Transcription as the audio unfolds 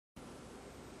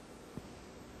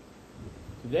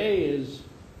Today is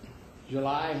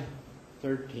July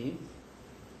 13th,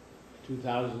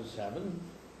 2007,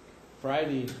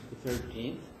 Friday the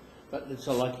 13th, but it's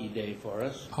a lucky day for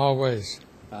us. Always.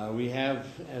 We have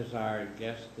as our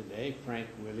guest today Frank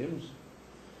Williams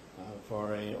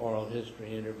for an oral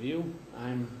history interview.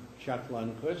 I'm Chuck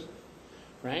Lundquist.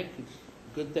 Frank, it's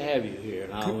good to have you here,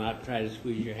 and I'll not try to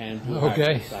squeeze your hand too hard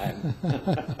this time.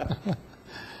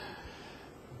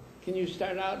 Can you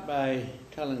start out by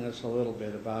telling us a little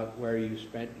bit about where you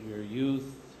spent your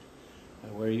youth,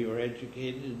 where you were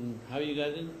educated, and how you got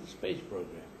into the space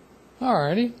program? All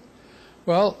righty.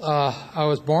 Well, I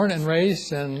was born and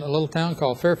raised in a little town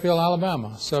called Fairfield,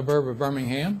 Alabama, a suburb of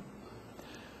Birmingham,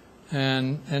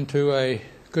 and into a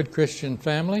good Christian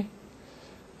family,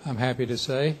 I'm happy to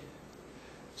say.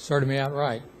 Started me out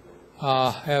right. I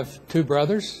have two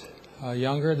brothers,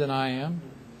 younger than I am,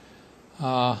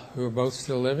 who are both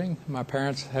still living. My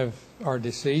parents are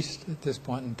deceased at this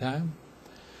point in time.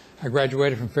 I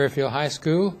graduated from Fairfield High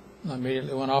School. I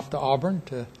immediately went off to Auburn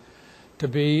to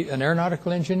be an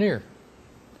aeronautical engineer.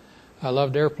 I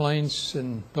loved airplanes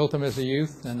and built them as a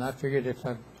youth, and I figured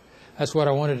that's what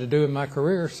I wanted to do in my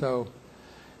career, so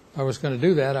if I was going to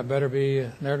do that, I better be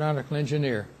an aeronautical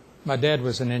engineer. My dad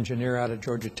was an engineer out of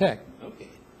Georgia Tech. Okay.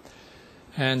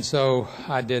 And so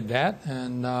I did that,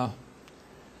 and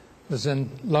was in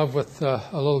love with a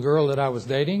little girl that I was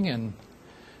dating, and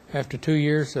after 2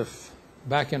 years of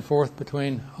back and forth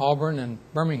between Auburn and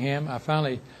Birmingham, I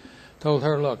finally told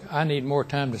her, look, I need more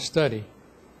time to study,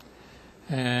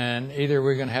 and either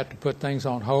we're going to have to put things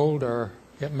on hold or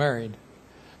get married,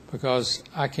 because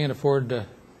I can't afford to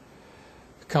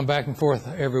come back and forth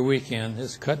every weekend.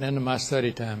 It's cutting into my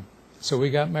study time. So we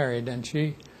got married, and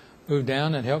she moved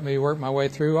down and helped me work my way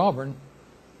through Auburn.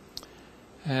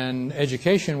 And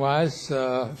education-wise,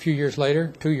 a few years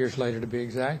later, 2 years later to be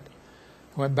exact,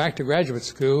 I went back to graduate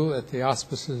school at the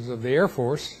auspices of the Air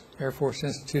Force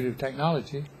Institute of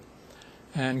Technology,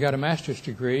 and got a master's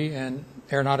degree in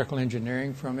aeronautical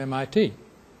engineering from MIT.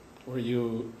 Were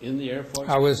you in the Air Force?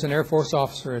 I was an Air Force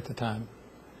officer at the time.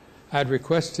 I had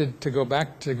requested to go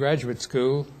back to graduate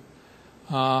school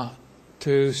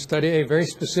to study a very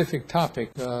specific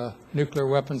topic, nuclear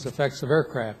weapons effects of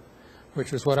aircraft,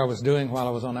 which was what I was doing while I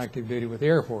was on active duty with the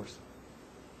Air Force.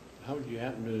 How did you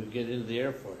happen to get into the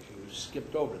Air Force? You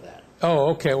skipped over that. Oh,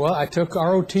 okay. Well, I took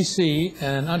ROTC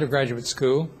in undergraduate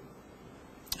school,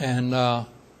 and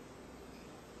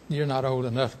you're not old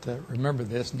enough to remember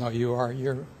this. No, you are.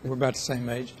 We're about the same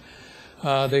age.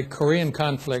 The Korean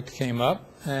conflict came up,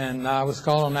 and I was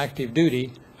called on active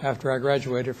duty after I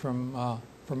graduated from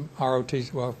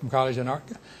ROTC, well, from college, and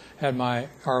had my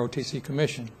ROTC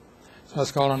commission. So I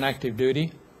was called on active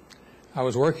duty. I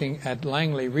was working at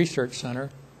Langley Research Center,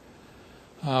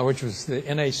 which was the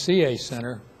NACA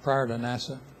center prior to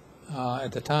NASA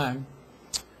at the time,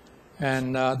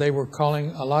 and they were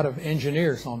calling a lot of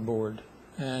engineers on board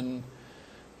and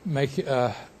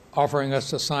offering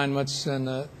us assignments in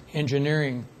the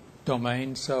engineering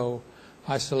domain. So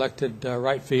I selected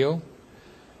right field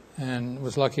and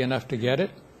was lucky enough to get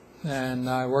it. And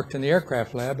I worked in the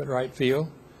aircraft lab at Wright Field.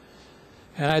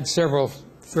 And I had several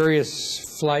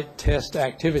various flight test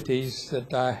activities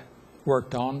that I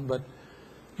worked on, but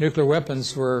nuclear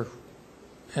weapons were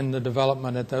in the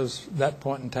development at that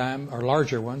point in time, or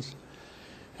larger ones.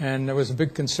 And there was a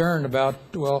big concern about,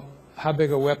 well, how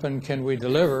big a weapon can we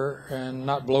deliver and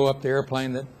not blow up the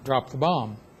airplane that dropped the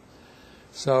bomb?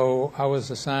 So I was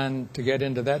assigned to get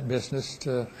into that business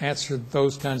to answer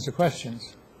those kinds of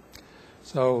questions.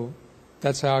 So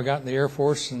that's how I got in the Air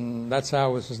Force, and that's how I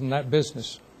was in that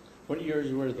business. What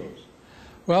years were those?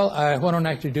 Well, I went on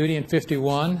active duty in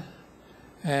 '51,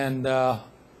 and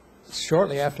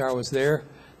shortly after I was there,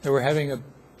 they were having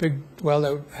they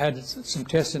had some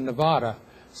tests in Nevada.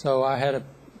 So I had a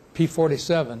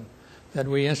P-47 that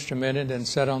we instrumented and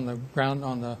set on the ground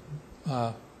on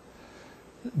the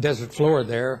desert floor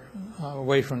there,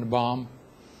 away from the bomb,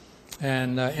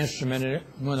 and instrumented it.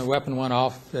 When the weapon went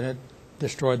off, then it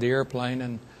destroyed the airplane,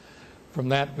 and from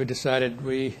that we decided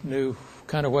we knew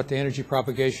kind of what the energy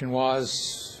propagation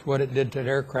was, what it did to the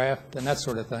aircraft, and that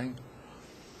sort of thing.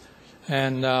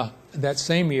 And that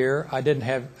same year, I didn't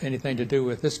have anything to do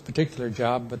with this particular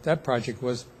job, but that project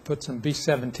was put some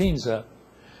B-17s up.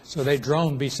 So they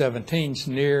droned B-17s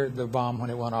near the bomb when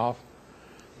it went off.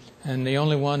 And the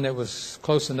only one that was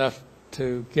close enough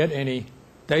to get any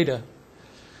data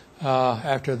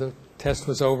after the test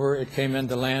was over, it came in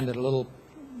to land at a little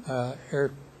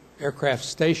aircraft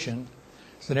station.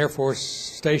 It's an Air Force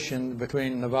station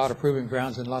between Nevada Proving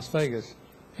Grounds and Las Vegas,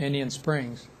 Indian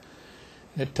Springs.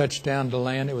 It touched down to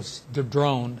land. It was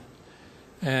droned,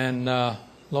 and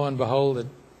lo and behold,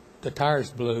 the tires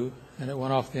blew, and it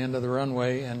went off the end of the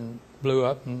runway and blew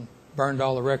up and burned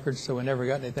all the records, so we never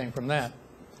got anything from that.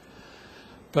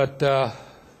 But the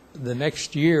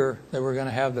next year, they were going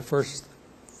to have the first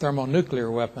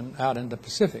thermonuclear weapon out in the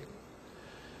Pacific.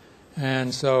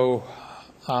 And so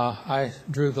I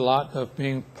drew the lot of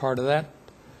being part of that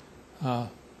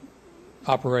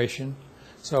operation.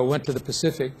 So I went to the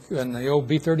Pacific in the old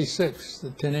B-36, the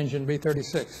 10-engine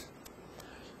B-36.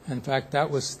 In fact,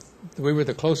 we were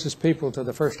the closest people to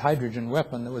the first hydrogen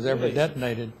weapon that was ever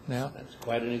detonated. Yeah. That's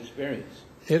quite an experience.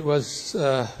 It was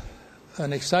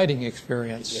an exciting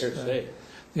experience. I dare say.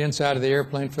 The inside of the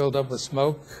airplane filled up with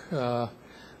smoke.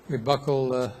 We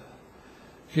buckled the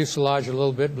fuselage a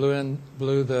little bit,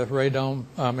 blew the radome,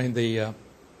 the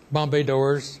Bombay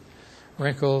doors,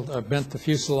 wrinkled, bent the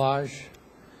fuselage,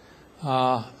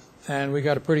 and we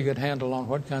got a pretty good handle on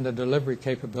what kind of delivery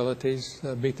capabilities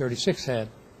the B-36 had.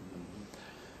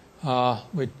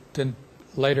 We then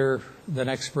later, the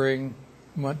next spring,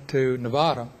 went to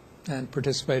Nevada and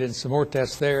participated in some more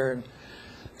tests there, and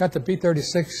got the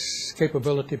B-36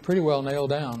 capability pretty well nailed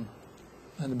down.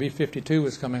 And the B-52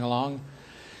 was coming along.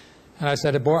 And I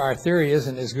said, boy, our theory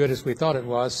isn't as good as we thought it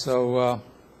was, so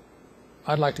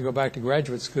I'd like to go back to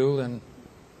graduate school and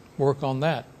work on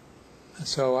that.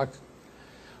 So I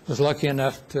was lucky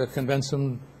enough to convince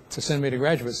them to send me to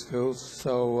graduate school.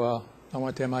 So I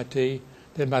went to MIT,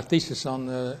 did my thesis on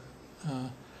the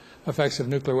effects of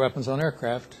nuclear weapons on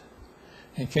aircraft,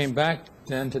 and came back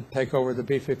then to take over the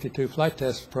B-52 flight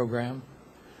test program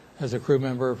as a crew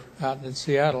member out in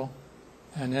Seattle,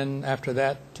 and then after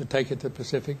that to take it to the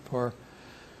Pacific for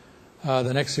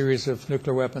the next series of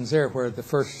nuclear weapons there, where the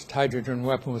first hydrogen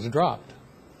weapon was dropped.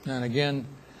 And again,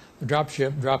 the drop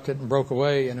ship dropped it and broke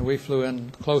away, and we flew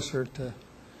in closer to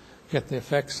get the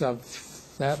effects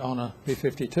of that on a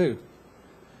B-52.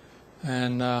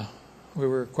 And we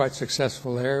were quite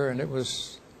successful there, and it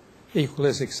was equally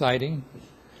as exciting.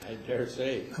 I dare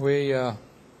say. We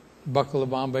buckled the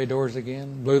Bombay doors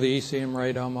again, blew the ECM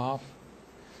radome off,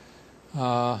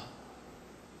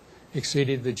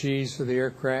 exceeded the Gs of the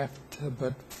aircraft,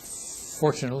 but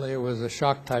fortunately it was a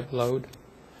shock-type load.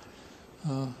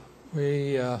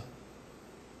 We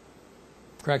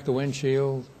cracked the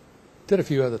windshield, did a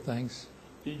few other things.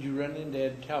 Did you run into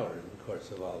Ed Keller in the course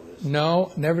of all this?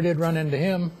 No, never did run into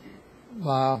him.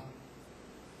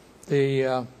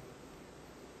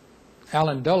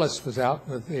 Alan Dulles was out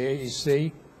with the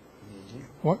AEC.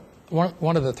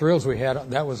 One of the thrills we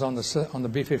had, that was on the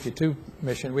B-52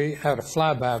 mission, we had a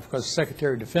flyby because the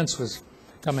Secretary of Defense was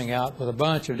coming out with a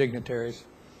bunch of dignitaries.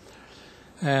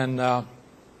 And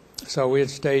so we had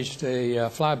staged a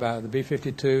flyby of the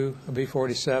B-52, a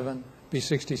B-47,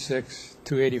 B-66,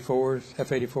 two 84s,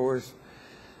 F-84s,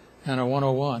 and a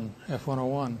 101,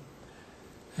 F-101.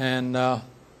 And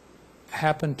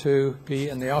happened to be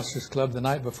in the Officers Club the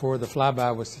night before the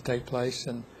flyby was to take place,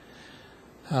 and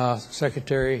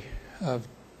Secretary of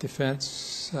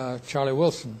Defense Charlie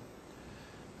Wilson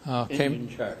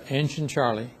Engine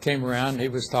Charlie came around. He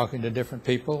was talking to different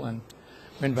people, and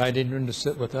we invited him to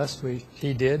sit with us.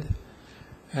 He did,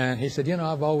 and he said,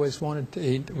 I've always wanted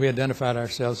to, we identified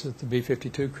ourselves as the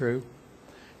B-52 crew.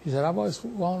 He said, I've always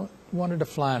wanted to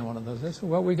fly in one of those. I said,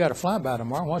 well, we got a flyby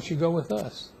tomorrow. Why don't you go with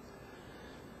us?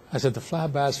 I said, the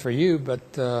flyby's for you,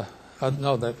 but no,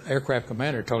 the aircraft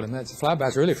commander told him that. The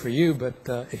flyby's really for you, but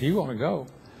if you want to go,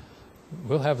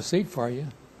 we'll have a seat for you.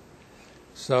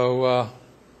 So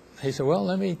he said, well,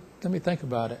 let me think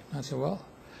about it. I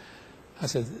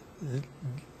said,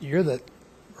 you're the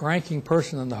ranking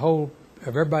person in the whole of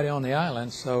everybody on the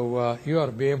island, so you ought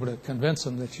to be able to convince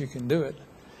them that you can do it.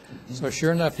 So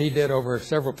sure enough, he did over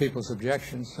several people's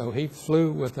objections. So he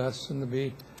flew with us in the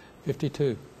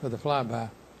B-52 for the flyby.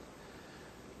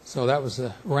 So that was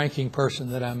the ranking person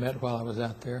that I met while I was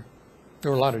out there.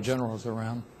 There were a lot of generals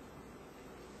around.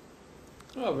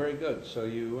 Oh, very good. So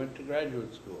you went to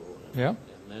graduate school. Yeah. And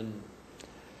then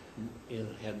you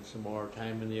had some more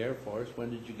time in the Air Force. When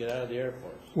did you get out of the Air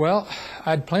Force? Well,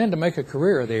 I'd planned to make a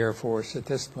career of the Air Force at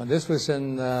this point. This was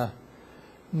in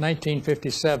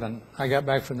 1957. I got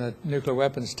back from the nuclear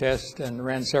weapons test and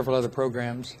ran several other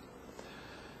programs.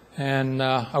 And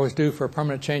I was due for a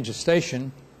permanent change of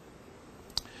station.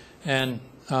 And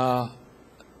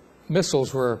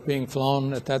missiles were being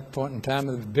flown at that point in time.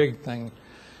 It was a big thing.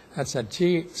 I said,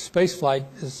 gee, space flight,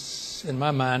 in my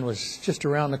mind, was just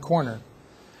around the corner.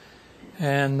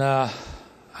 And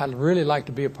I'd really like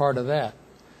to be a part of that.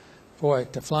 Boy,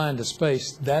 to fly into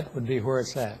space, that would be where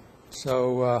it's at.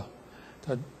 So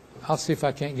I'll see if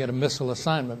I can't get a missile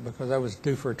assignment, because I was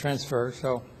due for a transfer.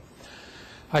 So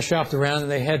I shopped around,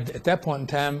 and they had, at that point in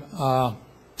time,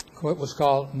 what was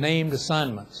called named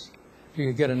assignments. If you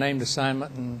could get a named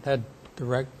assignment and had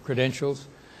direct credentials,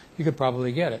 you could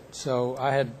probably get it. So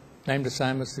I had named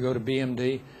assignments to go to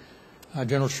BMD.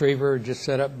 General Schriever just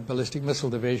set up Ballistic Missile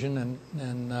Division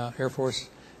in Air Force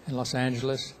in Los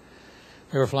Angeles.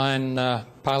 They were flying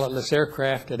pilotless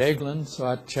aircraft at Eglin, so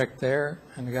I checked there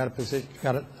and got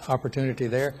an opportunity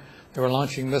there. They were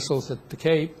launching missiles at the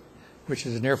Cape, which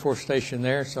is an Air Force station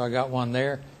there, so I got one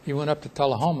there. He went up to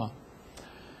Tullahoma.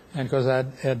 And because I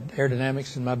had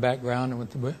aerodynamics in my background and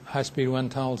with the high-speed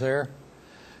wind tunnels there,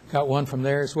 got one from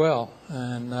there as well.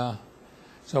 And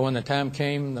so when the time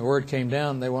came, the word came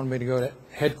down, they wanted me to go to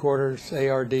headquarters,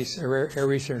 ARD, Air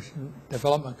Research and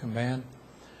Development Command,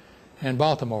 in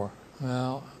Baltimore.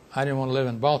 Well, I didn't want to live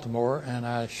in Baltimore, and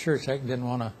I sure as heck didn't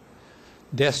want a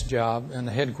desk job in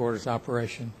the headquarters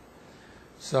operation.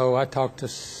 So I talked to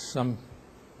some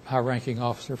high-ranking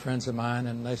officer friends of mine,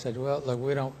 and they said, well,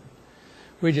 look,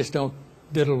 we just don't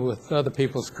diddle with other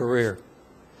people's career.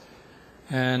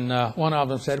 And one of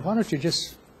them said, why don't you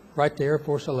just write the Air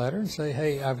Force a letter and say,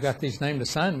 hey, I've got these named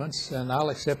assignments, and I'll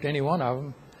accept any one of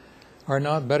them. Or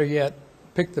not, better yet,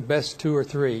 pick the best 2 or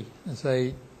 3 and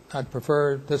say, I'd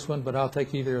prefer this one, but I'll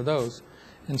take either of those,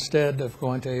 instead of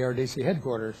going to ARDC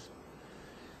headquarters.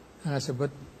 And I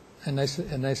said, and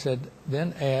they said,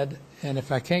 then add, and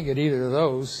if I can't get either of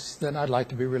those, then I'd like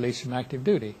to be released from active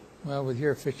duty. Well, with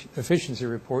your efficiency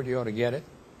report, you ought to get it.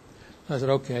 I said,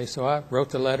 okay. So I wrote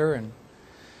the letter, and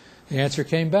the answer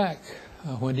came back.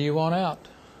 When do you want out?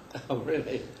 Oh,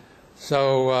 really?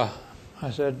 So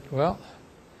I said, well,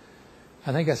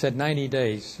 I think I said 90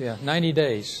 days. Yeah, 90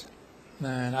 days.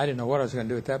 And I didn't know what I was going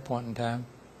to do at that point in time.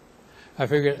 I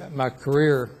figured my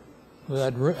career,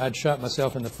 I'd shot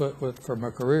myself in the foot from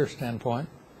a career standpoint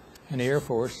in the Air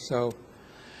Force. So,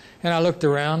 and I looked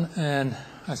around, and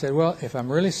I said, well, if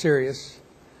I'm really serious,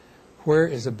 where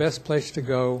is the best place to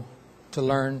go to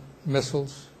learn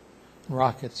missiles,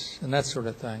 rockets, and that sort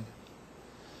of thing?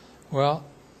 Well,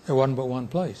 there wasn't but one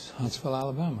place, Huntsville,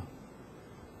 Alabama.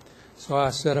 So I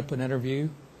set up an interview.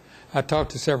 I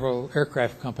talked to several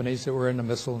aircraft companies that were in the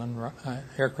missile and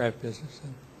aircraft business,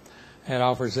 and had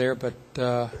offers there, but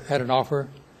had an offer.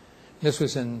 This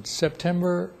was in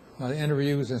September. The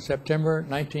interview was in September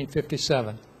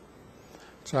 1957.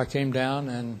 So I came down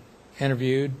and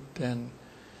interviewed and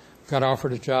got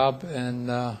offered a job in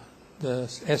the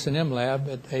S&M lab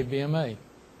at ABMA.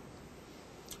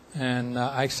 And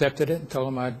I accepted it and told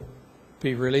them I'd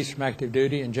be released from active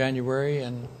duty in January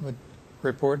and would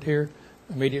report here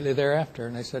immediately thereafter.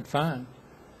 And they said, fine.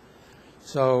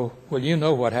 So, well, you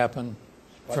know what happened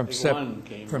from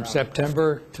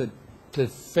September to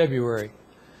February.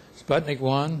 Sputnik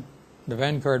 1, the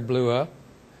Vanguard blew up,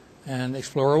 and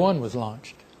Explorer 1 was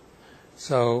launched.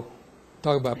 So,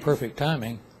 talk about perfect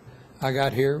timing. I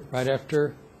got here right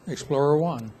after Explorer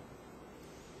 1.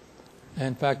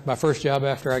 In fact, my first job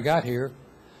after I got here,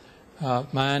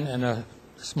 mine and a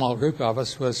small group of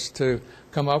us, was to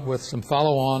come up with some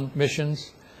follow-on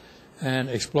missions and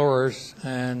explorers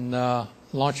and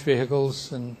launch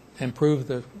vehicles and improve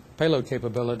the payload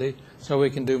capability so we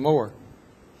can do more.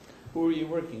 Who were you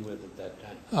working with at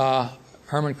that time?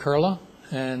 Herman Kurla,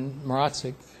 and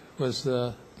Moratzik was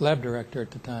the lab director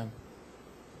at the time.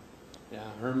 Yeah,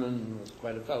 Herman was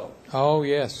quite a fellow. Oh,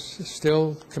 yes.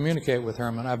 Still communicate with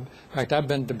Herman. In fact, I've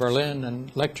been to Berlin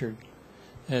and lectured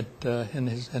in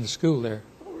the school there.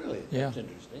 Oh, really? Yeah. That's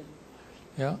interesting.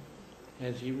 Yeah.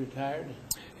 Has he retired?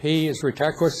 He is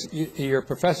retired. Of course, you're a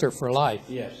professor for life.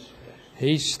 Yes. Yes.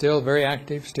 He's still very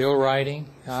active, still writing.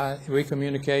 We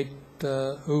communicate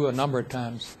a number of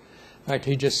times. In fact,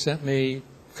 he just sent me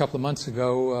a couple of months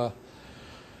ago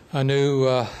a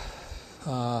new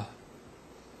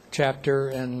chapter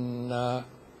in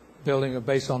building a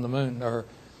base on the moon, or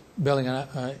building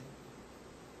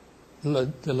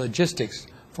the logistics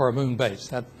for a moon base.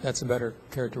 That's a better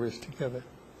characteristic of it,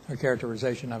 or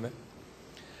characterization of it.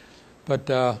 But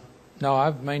no,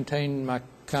 I've maintained my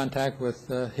contact with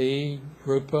he,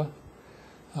 Rupa,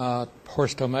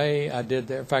 Horst Tomei. I did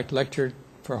there. In fact, lectured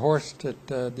for Horst at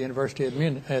the University of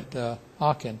Munich, at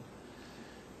Aachen,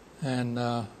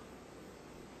 and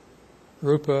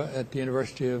Rupa at the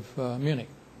University of Munich.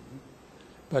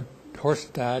 But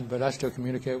Horst died, but I still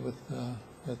communicate with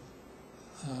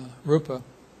Rupa.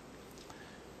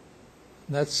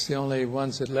 That's the only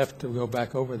ones that left to go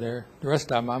back over there. The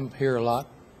rest of them, I'm here a lot,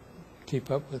 keep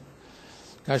up with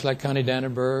guys like Connie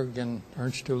Dannenberg and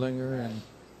Ernst Stuhlinger and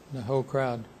the whole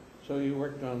crowd. So you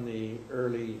worked on the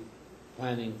early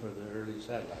planning for the early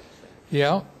satellites then?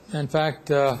 Yeah. In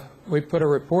fact, we put a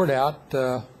report out.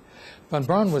 Von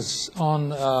Braun was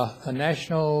on a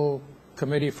National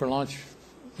Committee for Launch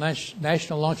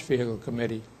National Launch Vehicle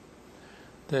Committee.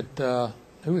 That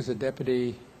who was the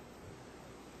deputy?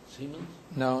 Siemens?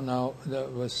 No,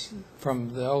 that was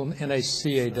from the old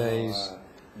NACA days.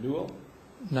 Newell?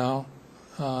 No,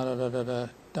 I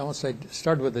won't say.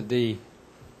 Started with a D.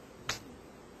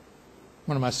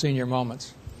 One of my senior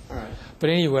moments. All right. But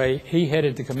anyway, he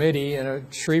headed the committee, and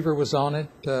Schriever was on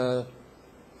it.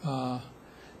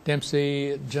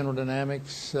 Dempsey, General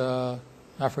Dynamics.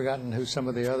 I've forgotten who some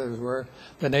of the others were.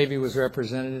 The Navy was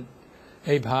represented.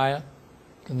 Abe Hyatt,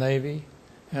 the Navy,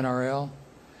 NRL.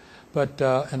 But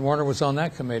and Warner was on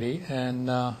that committee,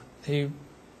 and he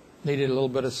needed a little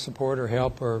bit of support or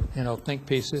help or think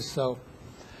pieces. So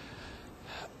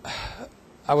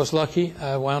I was lucky.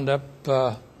 I wound up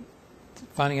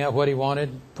finding out what he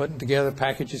wanted, putting together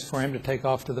packages for him to take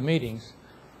off to the meetings.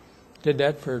 Did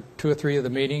that for 2 or 3 of the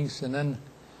meetings, and then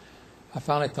I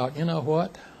finally thought, you know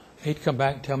what? He'd come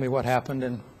back and tell me what happened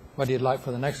and what he'd like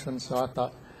for the next one. So I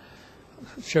thought,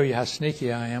 show you how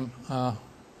sneaky I am.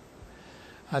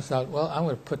 I thought, well, I'm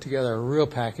going to put together a real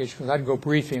package, because I'd go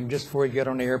brief him just before he'd get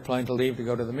on the airplane to leave to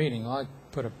go to the meeting. Well, I'd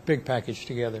put a big package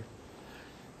together.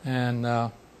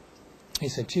 And he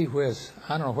said, gee whiz,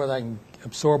 I don't know whether I can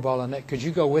absorb all of that. Could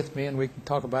you go with me and we can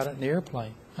talk about it in the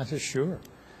airplane? I said, sure.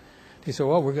 He said,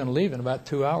 well, we're going to leave in about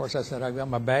 2 hours. I said, I've got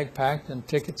my bag packed and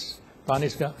tickets.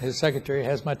 Bonnie's got, his secretary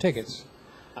has my tickets.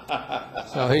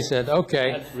 So he said,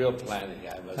 okay. That's real planning,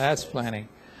 I must That's say. planning.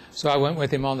 So I went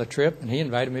with him on the trip, and he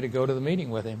invited me to go to the meeting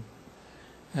with him.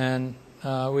 And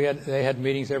they had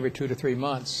meetings every 2 to 3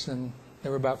 months, and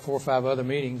there were about 4 or 5 other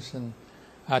meetings, and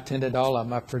I attended all of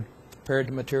them. I prepared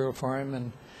the material for him,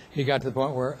 and he got to the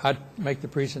point where I'd make the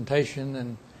presentation,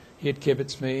 and he'd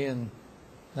kibitz me and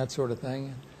that sort of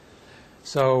thing.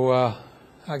 So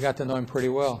I got to know him pretty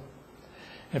well.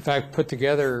 In fact, put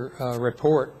together a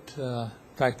report, in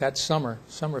fact, that summer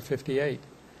of '58.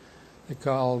 They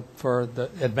called for the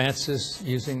advances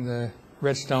using the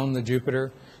Redstone, the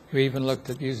Jupiter. We even looked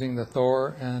at using the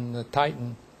Thor and the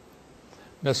Titan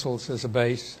missiles as a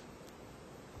base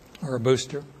or a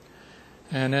booster.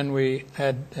 And then we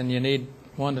had, and you need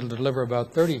one to deliver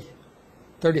about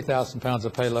 30,000 pounds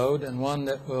of payload, and one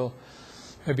that will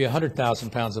maybe 100,000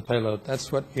 pounds of payload.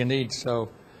 That's what you need. So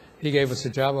he gave us a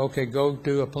job. Okay, go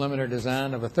do a preliminary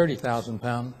design of a 30,000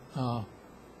 pound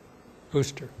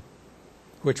booster,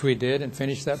 which we did and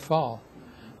finished that fall.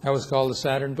 That was called the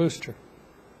Saturn booster.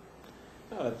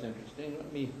 Oh, that's interesting.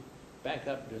 Let me back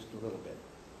up just a little bit.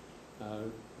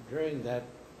 During that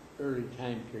early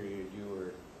time period you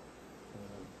were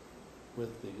with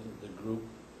the group,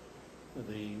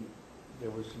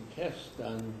 there were some tests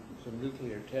done, some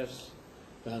nuclear tests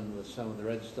done with some of the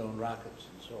Redstone rockets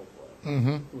and so forth.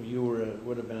 Mm-hmm. You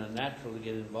would have been a natural to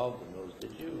get involved in those,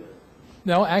 did you?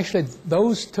 No, actually,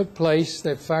 those took place.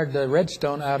 They fired the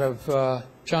Redstone out of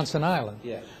Johnson Island.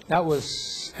 Yes. That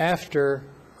was after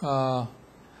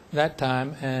that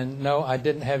time, and no, I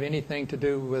didn't have anything to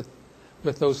do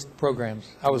with those programs.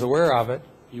 I was aware of it.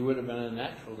 You would have been a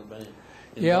natural to be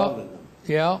involved in them.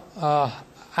 Yeah.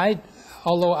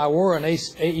 Although I wore an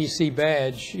AEC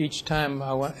badge each time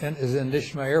I went, as an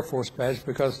addition to my Air Force badge,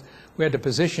 because we had to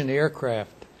position the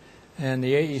aircraft. And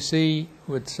the AEC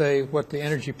would say what the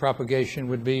energy propagation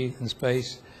would be in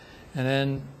space. And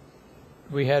then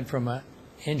we had, from an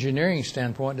engineering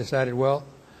standpoint, decided, well,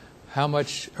 how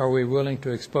much are we willing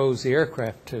to expose the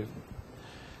aircraft to?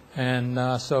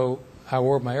 And so I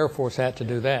wore my Air Force hat to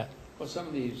do that. Well, some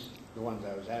of these, the ones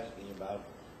I was asking about,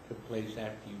 took place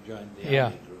after you joined the Yeah.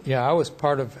 Army group. Yeah, I was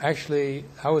part of, actually,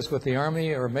 I was with the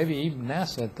Army, or maybe even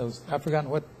NASA at those, I've forgotten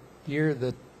what year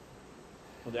that.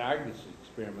 Well, the Argus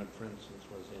experiment, for instance,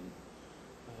 was in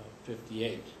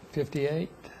 58. 58?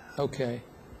 Okay.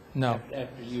 No.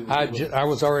 After you. I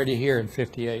was already here in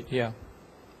 58, yeah.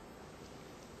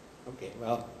 Okay,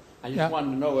 well, I just Yeah.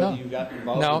 wanted to know whether you got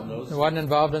involved in No, those. I wasn't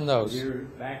involved in those. Your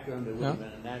background, it would have No.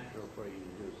 been a natural for you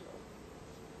to do so.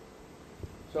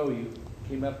 So you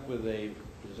came up with a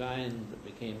design that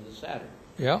became the Saturn.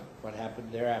 Yeah. What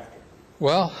happened thereafter?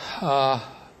 Well,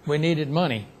 we needed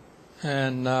money,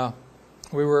 and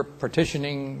we were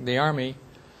petitioning the Army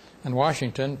in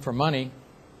Washington for money,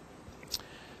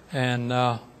 and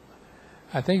I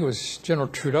think it was General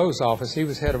Trudeau's office. He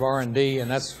was head of R&D, and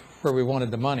that's where we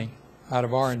wanted the money, out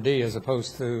of R&D as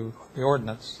opposed to the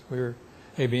ordnance.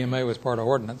 ABMA was part of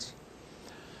ordnance.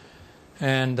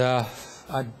 And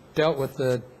I dealt with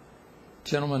the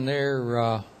gentleman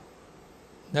there,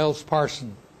 Nels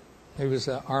Parson. He was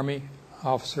an Army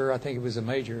officer. I think he was a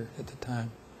major at the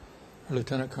time, or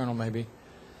lieutenant colonel maybe.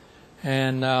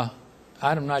 And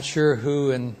I'm not sure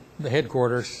who in the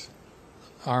headquarters,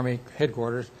 Army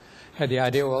headquarters, had the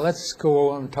idea, well, let's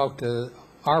go and talk to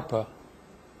ARPA,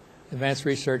 Advanced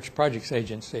Research Projects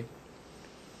Agency.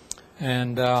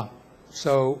 And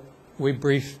so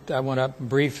I went up and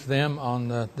briefed them on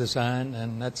the design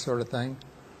and that sort of thing.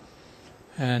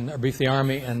 And I briefed the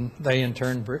Army, and they in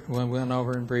turn went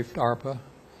over and briefed ARPA.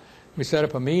 We set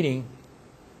up a meeting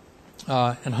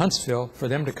in Huntsville for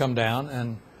them to come down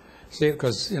and see it,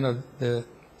 because the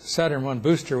Saturn I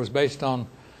booster was based on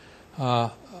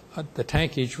the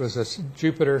tankage was a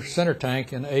Jupiter center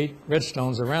tank and 8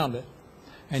 Redstones around it,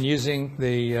 and using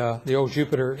the old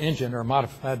Jupiter engine, or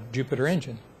modified Jupiter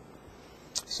engine.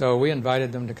 So we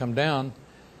invited them to come down,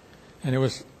 and it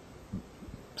was,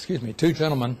 2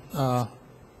 gentlemen,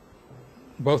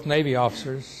 both Navy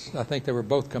officers. I think they were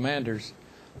both commanders.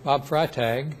 Bob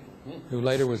Freitag, who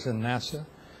later was in NASA,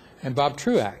 and Bob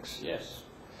Truax. Yes.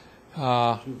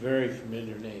 2 very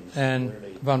familiar names. And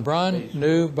von Braun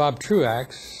knew Bob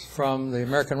Truax from the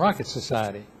American Rocket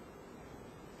Society.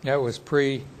 That was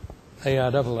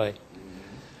pre-AIAA.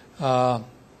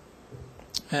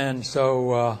 And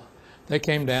so they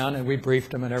came down, and we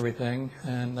briefed them and everything.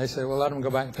 And they said, well, let them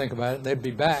go back and think about it. They'd be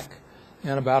back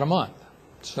in about a month.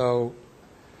 So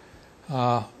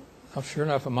sure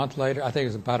enough, a month later, I think it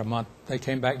was about a month, they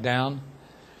came back down,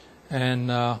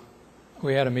 and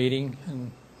we had a meeting,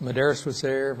 and Medeiros was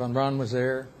there, von Braun was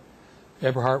there,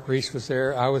 Eberhard Rees was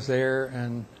there, I was there,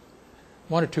 and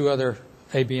 1 or 2 other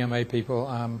ABMA people.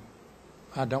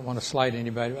 I don't want to slight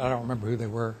anybody, I don't remember who they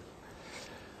were.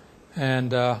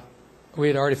 And we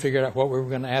had already figured out what we were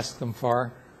going to ask them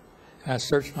for. I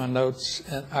searched my notes,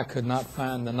 and I could not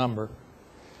find the number.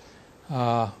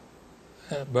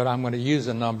 But I'm going to use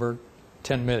a number,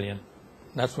 10 million.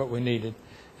 That's what we needed.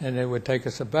 And it would take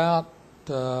us about,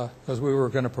 because we were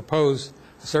going to propose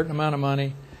a certain amount of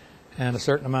money and a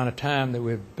certain amount of time, that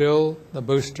we'd build the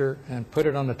booster and put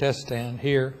it on the test stand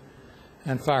here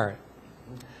and fire it.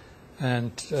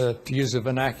 And to use the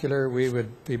vernacular, we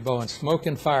would be blowing smoke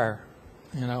and fire,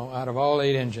 out of all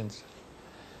 8 engines.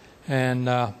 And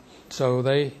so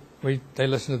they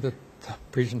listened to the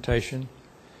presentation.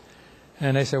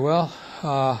 And they said, well,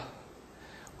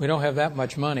 we don't have that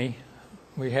much money.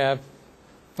 We have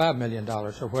 $5 million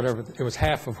or whatever. It was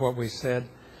half of what we said.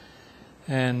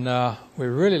 And we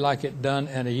really like it done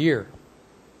in a year.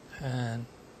 And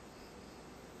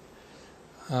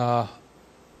I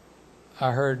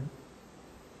heard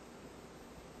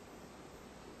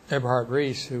Eberhard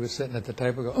Rees, who was sitting at the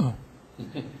table, go, oh.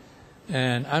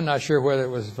 And I'm not sure whether it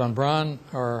was von Braun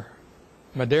or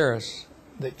Medeiros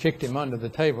that kicked him under the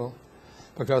table,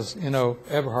 because,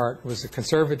 Eberhard was the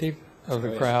conservative of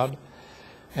the crowd,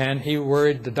 and he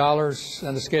worried the dollars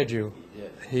and the schedule.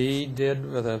 He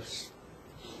did with an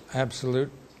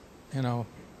absolute,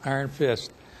 iron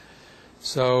fist.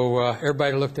 So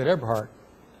everybody looked at Eberhard,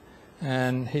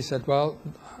 and he said, well,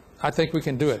 I think we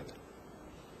can do it.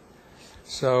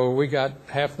 So we got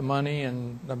half the money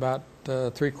and about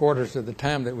 3/4 of the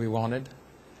time that we wanted,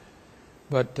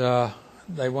 but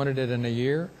they wanted it in a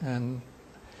year, and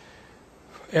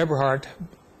Eberhard,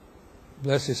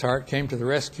 bless his heart, came to the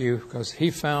rescue, because he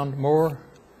found more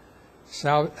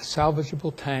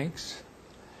salvageable tanks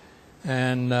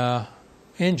and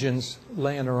engines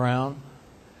laying around,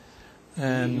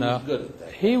 and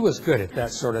he was good at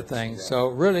that sort of thing. So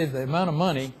really, the amount of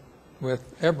money,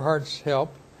 with Eberhard's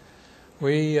help,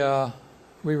 we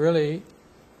really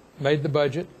made the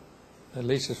budget, at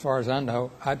least as far as I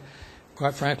know.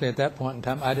 Quite frankly, at that point in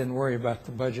time, I didn't worry about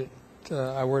the budget.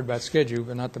 I worried about schedule,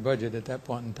 but not the budget at that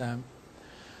point in time.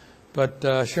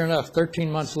 But sure enough,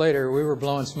 13 months later, we were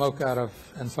blowing smoke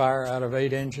and fire out of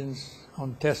 8 engines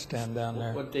on the test stand down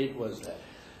there. What date was that?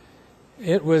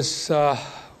 It was,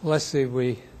 let's see,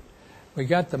 we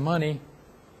got the money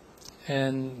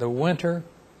in the winter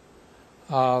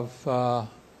of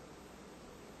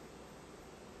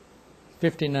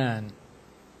 59.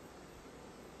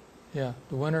 Yeah,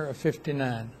 the winter of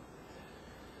 59.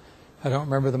 I don't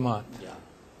remember the month. Yeah.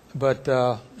 But,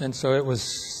 and so it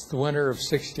was the winter of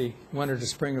 60, winter to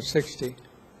spring of 60.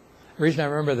 The reason I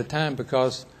remember the time,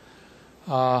 because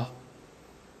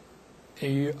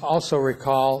you also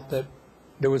recall that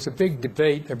there was a big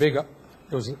debate, there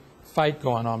was a fight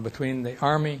going on between the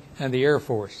Army and the Air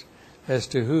Force as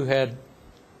to who had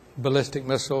ballistic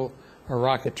missile or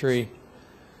rocketry.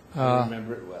 I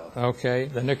remember it well. Okay,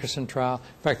 the Nickerson trial.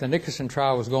 In fact, the Nickerson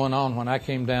trial was going on when I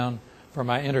came down for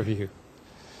my interview,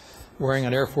 wearing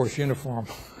an Air Force uniform.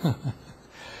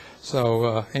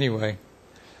 So anyway,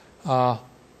 I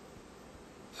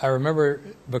remember,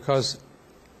 because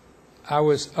I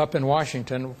was up in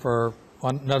Washington for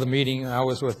another meeting. I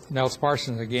was with Nels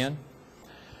Parsons again,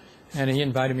 and he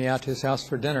invited me out to his house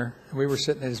for dinner. We were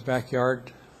sitting in his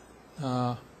backyard,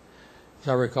 as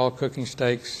I recall, cooking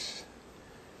steaks,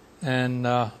 and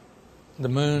the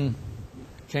moon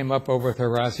came up over the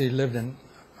horizon. He lived in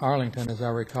Arlington, as I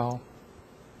recall.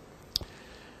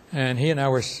 And he and I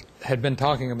had been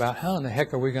talking about how in the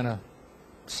heck are we going to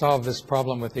solve this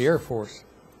problem with the Air Force.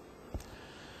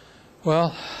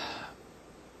 Well,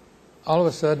 all of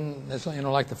a sudden, it's, you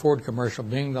know, like the Ford commercial,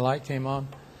 bing, the light came on.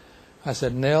 I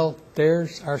said, Nell,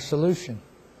 there's our solution.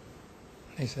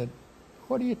 He said,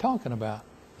 what are you talking about?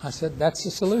 I said, that's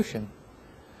the solution.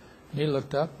 And he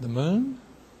looked up, the moon?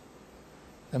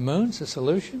 The moon's the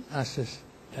solution? I said,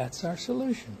 that's our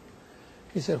solution.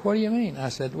 He said, what do you mean? I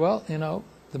said, well, you know,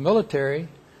 the military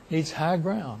needs high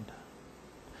ground.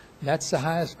 That's the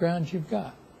highest ground you've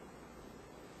got.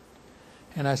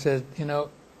 And I said, you know,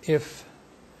 if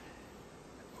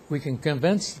we can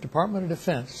convince the Department of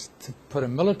Defense to put a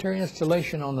military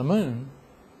installation on the moon,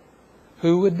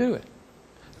 who would do it?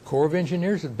 The Corps of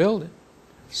Engineers would build it.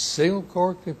 Signal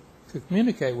Corps could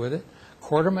communicate with it.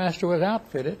 Quartermaster would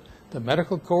outfit it. The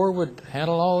Medical Corps would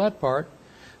handle all that part.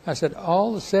 I said,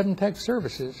 all the 7 tech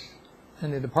services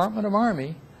and the Department of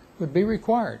Army would be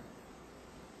required.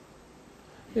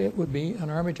 It would be an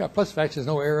Army job. Plus, the fact there's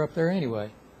no air up there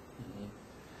anyway.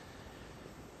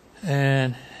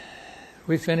 And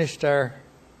we finished our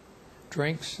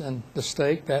drinks and the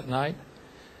steak that night.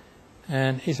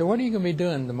 And he said, what are you going to be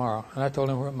doing tomorrow? And I told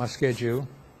him what my schedule.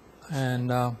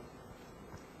 And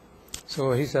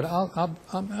so he said,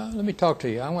 let me talk to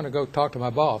you. I want to go talk to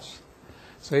my boss.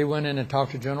 So he went in and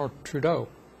talked to General Trudeau.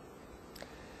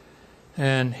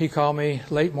 And he called me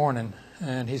late morning,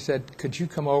 and he said, could you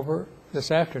come over this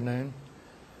afternoon,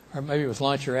 or maybe it was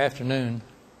lunch or afternoon,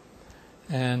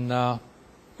 and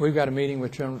we've got a meeting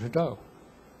with General Trudeau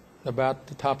about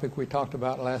the topic we talked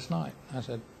about last night. I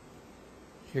said,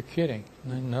 you're kidding.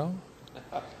 No.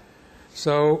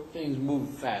 So things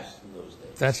moved fast in those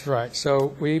days. That's right.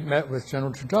 So we met with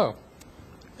General Trudeau,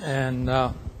 and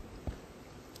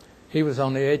he was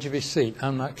on the edge of his seat.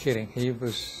 I'm not kidding.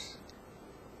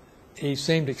 He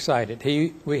seemed excited.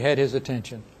 We had his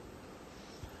attention.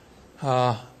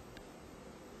 I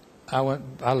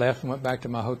left and went back to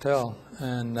my hotel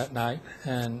and that night,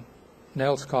 and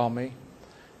Nels called me,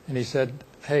 and he said,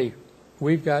 hey,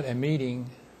 we've got a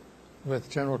meeting with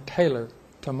General Taylor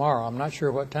tomorrow. I'm not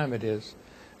sure what time it is.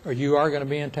 Or you are going to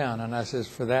be in town. And I says,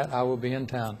 for that, I will be in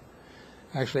town.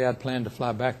 Actually, I'd planned to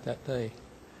fly back that day.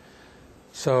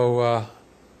 So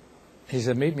he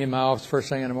said, meet me in my office first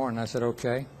thing in the morning. I said,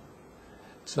 okay.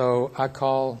 So I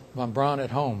called von Braun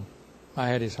at home. I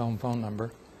had his home phone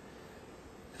number.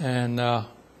 And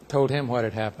told him what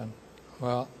had happened.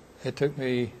 Well, it took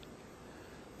me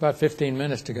about 15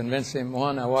 minutes to convince him,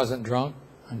 1, I wasn't drunk,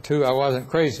 and 2, I wasn't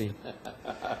crazy.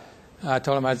 I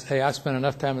told him, hey, I spent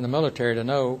enough time in the military to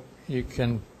know you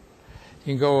can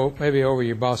go maybe over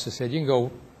your boss's head. You can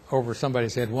go over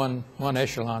somebody's head one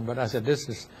echelon, but I said, this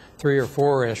is 3 or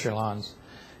 4 echelons,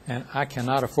 and I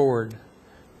cannot afford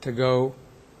to go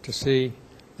to see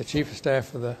the Chief of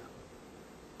Staff of the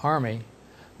Army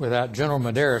without General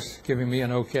Medeiros giving me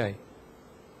an okay.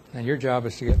 And your job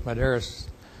is to get Medeiros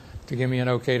to give me an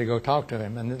okay to go talk to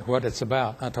him and what it's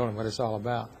about. I told him what it's all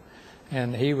about.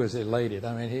 And he was elated.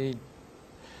 I mean,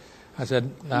 I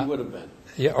said... He would have been.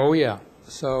 Yeah, oh, yeah.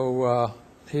 So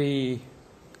he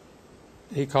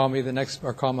called me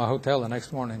called my hotel the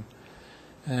next morning.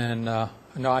 And no,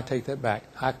 I take that back.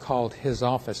 I called his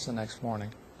office the next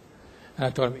morning. And I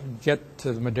told him, get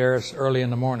to the Medeiros early in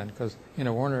the morning, because, you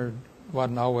know, Warner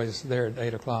wasn't always there at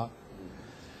 8 o'clock.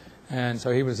 And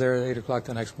so he was there at 8 o'clock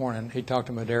the next morning. He talked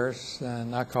to Medeiros,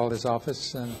 and I called his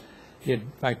office, and he had,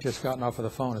 in fact, just gotten off of the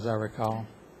phone, as I recall.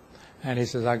 And he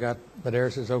says, I got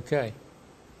Medeiros' okay.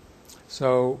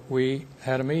 So we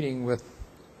had a meeting with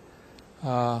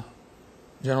General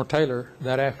Taylor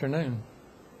that afternoon.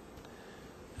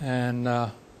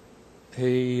 And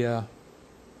he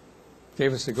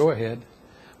gave us the go-ahead.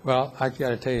 Well, I've got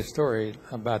to tell you a story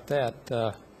about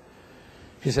that.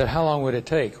 He said, how long would it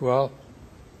take? Well,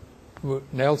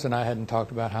 Nels and I hadn't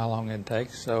talked about how long it'd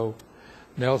take, so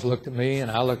Nels looked at me,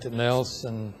 and I looked at Nels,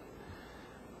 and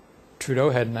Trudeau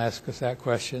hadn't asked us that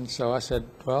question, so I said,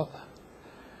 well,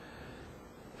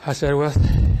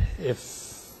 if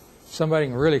somebody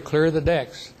can really clear the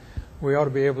decks, we ought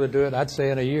to be able to do it, I'd say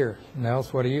in a year.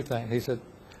 Nels, what do you think? He said,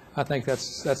 I think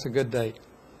that's a good date,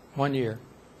 1 year.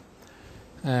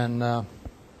 And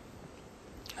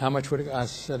how much would it cost? I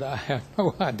said, I have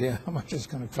no idea how much it's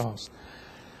going to cost.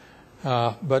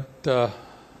 But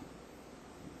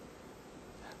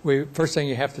first thing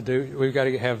you have to do, we've got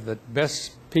to have the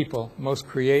best people, most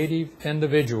creative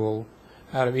individual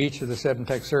out of each of the 7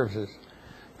 tech services.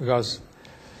 Because,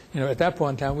 at that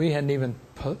point in time, we hadn't even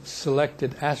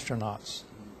selected astronauts.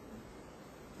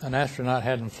 An astronaut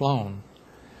hadn't flown.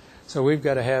 So we've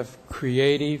got to have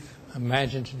creative,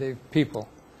 imaginative people.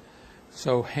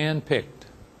 So hand-picked.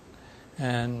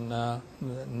 And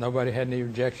nobody had any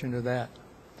objection to that.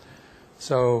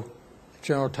 So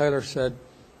General Taylor said,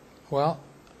 well,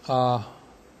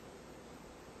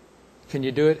 can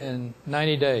you do it in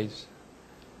 90 days?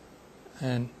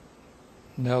 And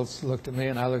Nels looked at me,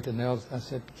 and I looked at Nels. I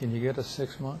said, can you get us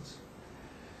 6 months?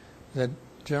 I said,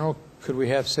 General, could we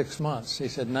have 6 months? He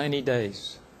said, 90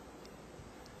 days.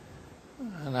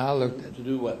 And I looked at... To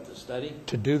do what, the study?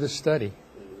 To do the study.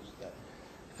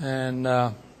 And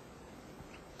I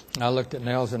looked at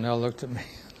Nels, and Nels looked at me.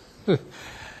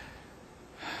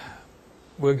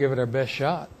 We'll give it our best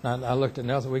shot. I looked at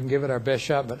Nels, we can give it our best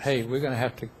shot, but hey, we're going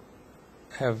to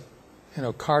have,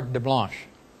 carte de blanche.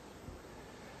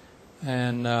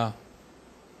 And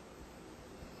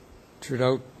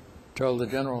Trudeau told the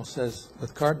general, says,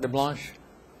 with carte de blanche,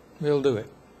 we'll do it.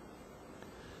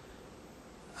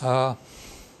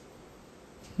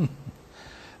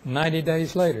 90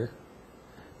 days later,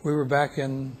 we were back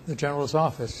in the general's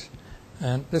office,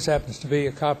 and this happens to be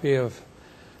a copy of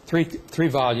three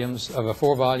volumes of a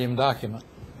 4-volume document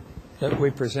that we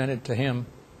presented to him.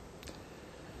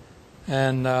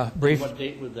 And What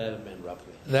date would that have been,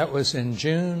 roughly? That was in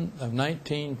June of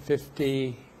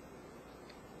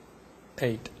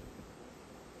 1958.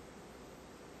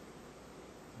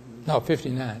 No,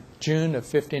 59. June of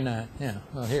 59. Yeah,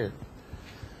 well, here.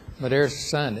 Medeiros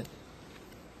signed it.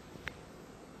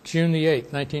 June the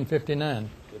 8th, 1959.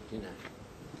 59.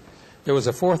 There was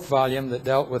a 4th volume that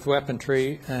dealt with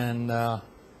weaponry, and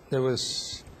there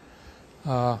was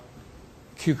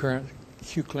Q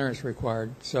clearance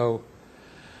required. So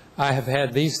I have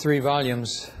had these 3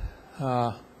 volumes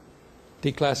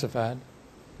declassified.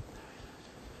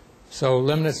 So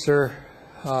Lemnitzer,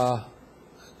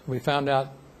 we found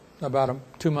out about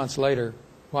 2 months later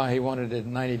why he wanted it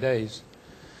in 90 days.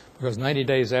 Because 90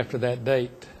 days after that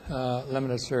date,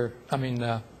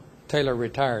 Taylor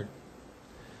retired,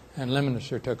 and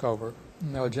Lemnitzer took over.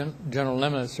 Now, General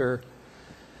Lemnitzer,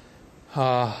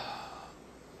 for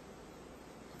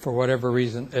whatever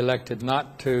reason, elected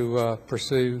not to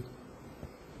pursue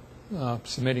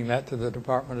submitting that to the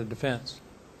Department of Defense.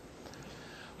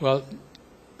 Well,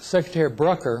 Secretary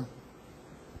Brucker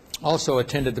also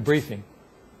attended the briefing.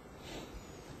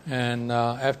 And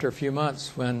after a few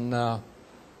months, when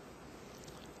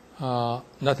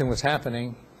nothing was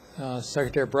happening,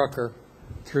 Secretary Brucker,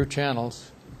 through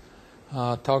channels,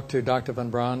 talked to Dr. Van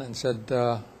Braun and said,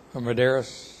 or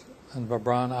Medeiros and Van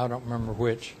Braun, I don't remember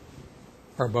which,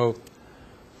 or both.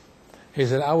 He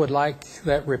said, I would like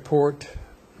that report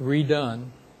redone,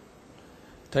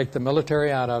 take the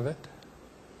military out of it,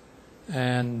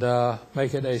 and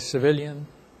make it a civilian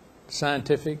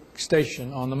scientific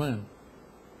station on the moon.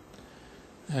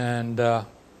 And Van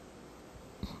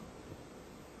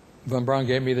Braun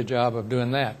gave me the job of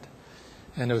doing that.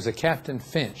 And there was a Captain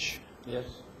Finch. Yes.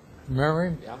 Remember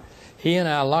him? Yeah. He and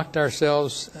I locked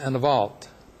ourselves in the vault.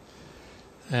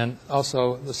 And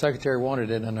also, the secretary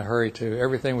wanted it in a hurry, too.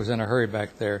 Everything was in a hurry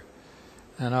back there.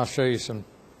 And I'll show you some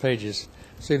pages.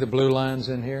 See the blue lines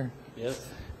in here? Yes.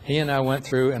 He and I went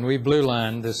through, and we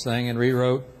blue-lined this thing and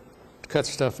rewrote, cut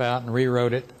stuff out and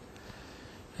rewrote it,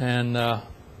 and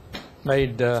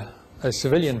made a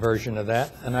civilian version of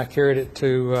that. And I carried it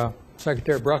to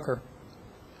Secretary Brucker.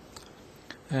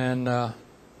 And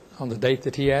on the date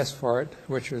that he asked for it,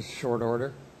 which was short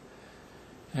order.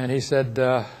 And he said,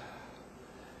 I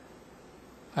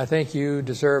think you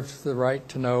deserve the right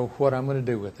to know what I'm going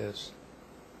to do with this.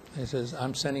 He says,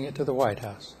 I'm sending it to the White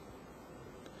House.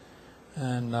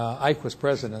 And Ike was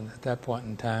president at that point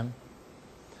in time.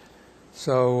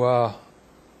 So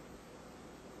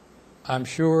I'm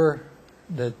sure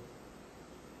that,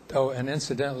 oh, and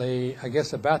incidentally, I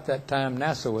guess about that time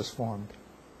NASA was formed.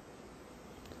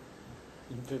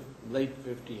 Late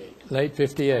 58. Late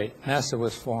 58, NASA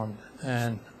was formed,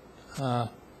 and the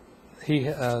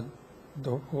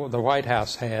White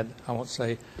House had, I won't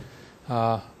say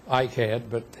Ike had,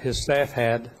 but his staff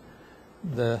had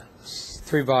the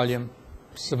 3-volume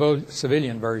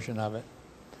civilian version of it.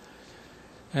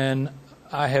 And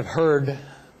I have heard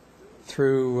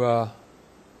through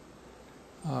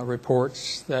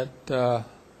reports that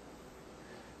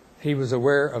he was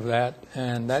aware of that,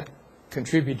 and that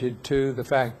contributed to the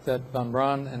fact that Van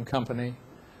Braun and Company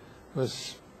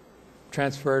was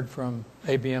transferred from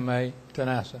ABMA to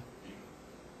NASA.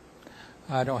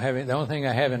 I don't have any, the only thing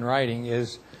I have in writing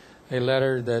is a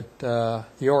letter that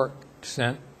York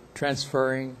sent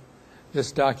transferring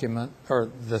this document, or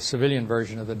the civilian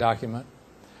version of the document,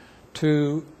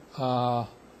 to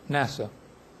NASA,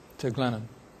 to Glennon.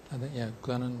 I think, yeah,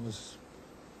 Glennon was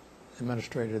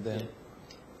administrator then.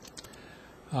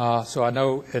 So I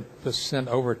know it was sent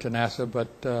over to NASA,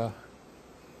 but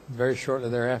very shortly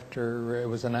thereafter it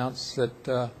was announced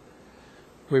that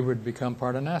we would become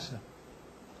part of NASA.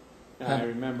 Now, I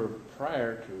remember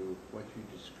prior to what you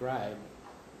described,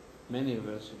 many of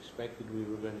us expected we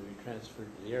were going to be transferred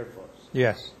to the Air Force.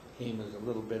 Yes. It came as a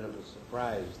little bit of a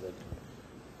surprise that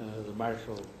the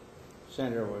Marshall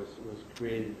Center was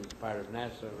created as part of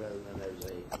NASA rather than as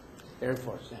a Air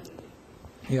Force entity.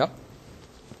 Yep.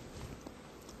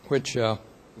 Which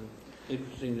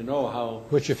Interesting to know how...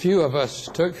 which a few of us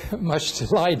took much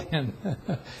delight in,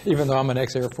 even though I'm an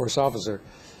ex-Air Force officer.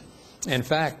 In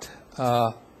fact,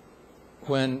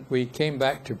 when we came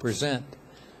back to present,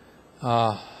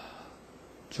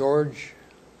 George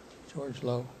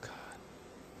Lowe, God,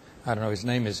 I don't know, his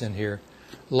name is in here.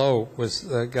 Lowe was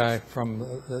the guy from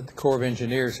the Corps of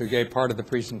Engineers who gave part of the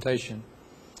presentation.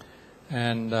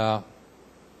 And the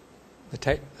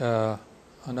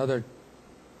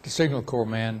Signal Corps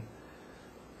man,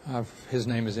 his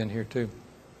name is in here too.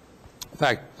 In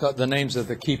fact, the names of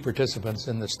the key participants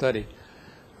in the study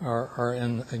are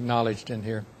acknowledged in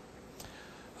here.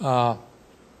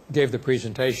 Gave the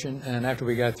presentation, and after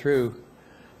we got through,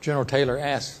 General Taylor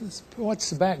asked, "What's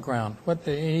the background? Were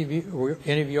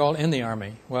any of you all in the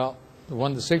Army?" Well,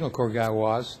 the Signal Corps guy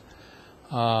was.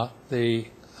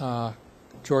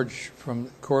 George from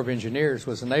the Corps of Engineers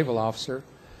was a naval officer,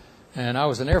 and I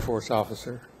was an Air Force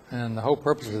officer. And the whole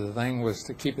purpose of the thing was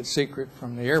to keep it secret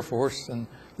from the Air Force and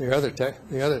the other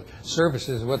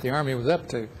services, what the Army was up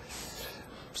to.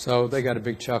 So they got a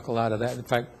big chuckle out of that. In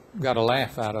fact, got a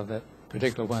laugh out of it,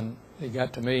 particularly when he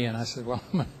got to me and I said, "Well,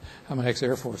 I'm an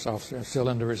ex-Air Force officer. I'm still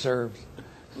in the reserves."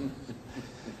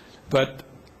 But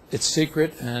it's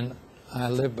secret, and I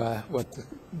live by what the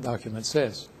document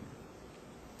says.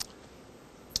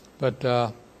 But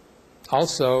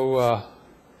also,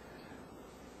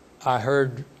 I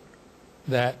heard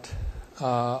that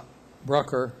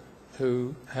Brucker,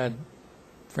 who had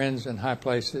friends in high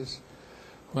places,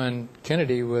 when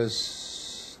Kennedy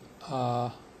was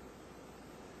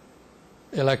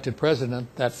elected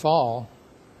president that fall,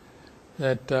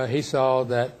 that he saw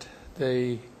that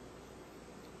the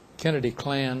Kennedy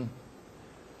clan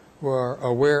were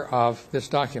aware of this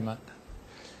document.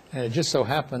 And it just so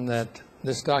happened that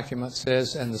this document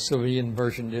says, and the civilian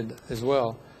version did as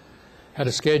well, had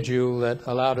a schedule that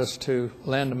allowed us to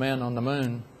land a man on the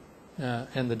moon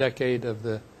in the decade of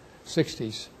the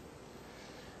 60s.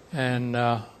 And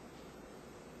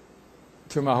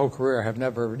through my whole career, I have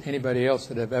never heard anybody else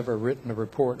that have ever written a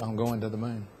report on going to the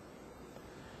moon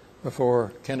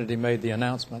before Kennedy made the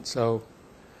announcement. So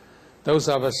those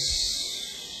of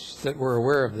us that were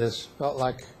aware of this felt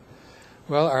like,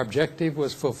 well, our objective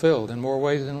was fulfilled in more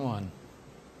ways than one.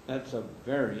 That's a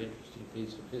very interesting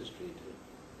piece of history to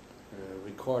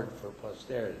record for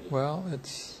posterity. Well,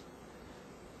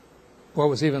 what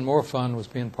was even more fun was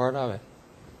being part of it.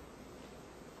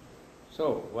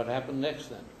 So, what happened next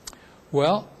then?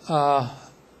 Well,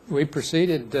 we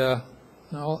proceeded,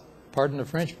 no, pardon the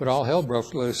French, but all hell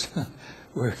broke loose.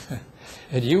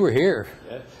 And you were here.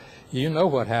 Yes. You know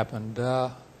what happened.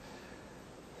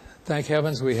 Thank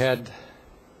heavens we had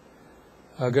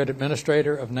a good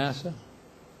administrator of NASA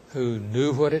who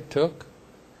knew what it took.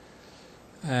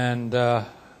 And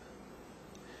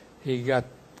he got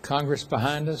Congress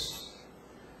behind us.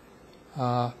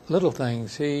 Little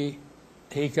things. He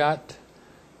got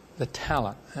the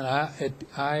talent. And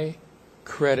I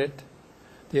credit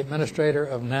the administrator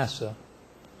of NASA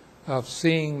of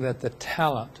seeing that the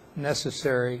talent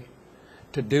necessary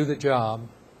to do the job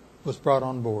was brought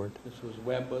on board. This was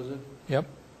Webb, was it? Yep.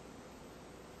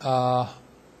 The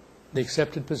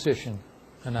accepted position,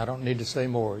 and I don't need to say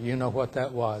more. You know what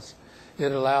that was.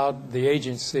 It allowed the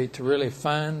agency to really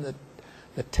find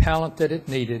the talent that it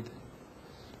needed,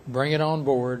 bring it on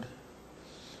board,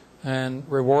 and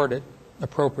reward it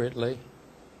appropriately.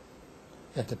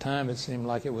 At the time, it seemed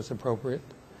like it was appropriate.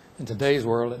 In today's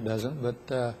world, it doesn't,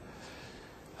 but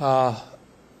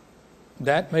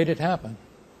that made it happen.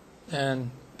 And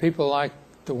people like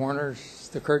the Warners,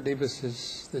 the Kurt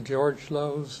Debuses, the George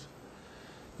Lowes,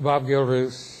 Bob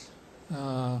Gilruths,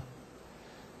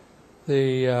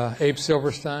 the Abe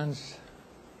Silversteins,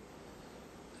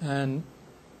 and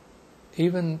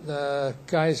even the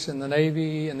guys in the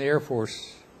Navy and the Air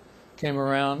Force came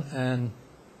around and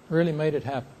really made it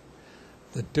happen.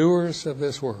 The doers of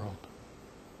this world.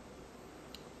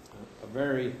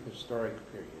 very historic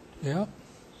period, Yeah. to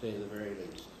say the very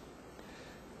least.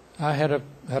 I had a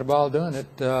ball doing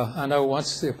it. I know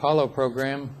once the Apollo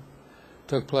program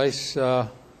took place, from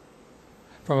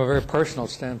a very personal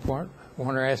standpoint,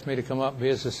 Warner asked me to come up and be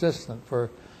his assistant for a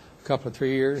couple of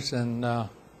 3 years, and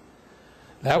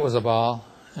that was a ball.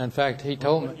 In fact, he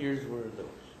told me. What years were those?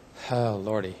 Oh,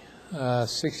 Lordy.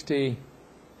 62,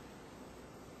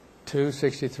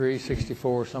 63,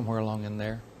 64, somewhere along in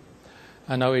there.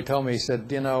 I know he told me, he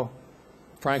said, you know,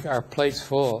 Frank, our plate's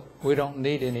full. We don't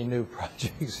need any new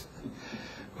projects.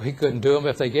 We couldn't do them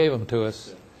if they gave them to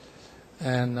us.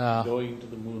 And Going to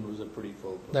the moon was a pretty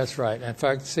full program. that's right. In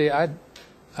fact, see, I'm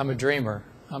a dreamer.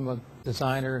 I'm a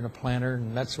designer and a planner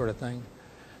and that sort of thing.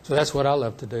 So that's what I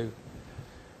love to do.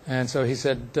 And so he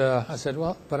said, I said,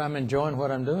 well, but I'm enjoying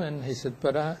what I'm doing. He said,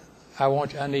 but I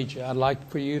need you. I'd like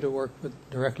for you to work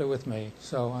directly with me.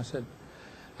 So I said,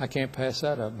 I can't pass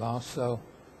that up, boss. So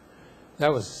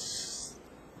that was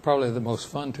probably the most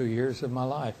fun 2 years of my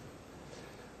life,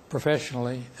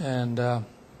 professionally. And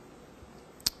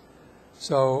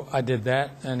so I did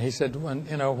that. And he said,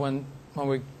 when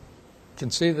we can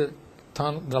see the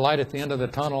light at the end of the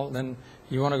tunnel, then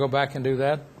you want to go back and do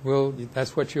that? Well,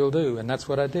 that's what you'll do, and that's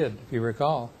what I did, if you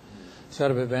recall. A set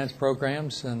of advanced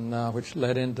programs, and which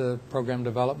led into program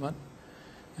development.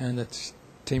 And it's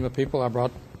a team of people. I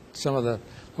brought some of the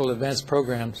little advanced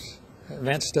programs,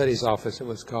 Advanced Studies Office it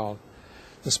was called,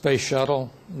 the Space Shuttle,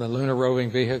 the Lunar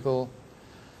Roving Vehicle,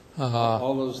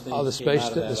 all those things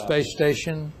the space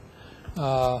station,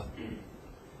 the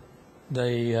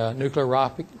nuclear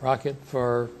rocket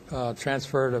for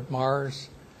transfer to Mars,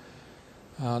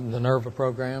 the NERVA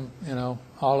program,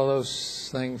 all of those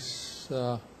things.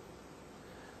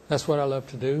 That's what I love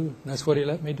to do. That's what he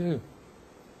let me do.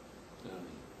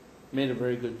 Made a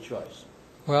very good choice.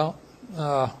 Well,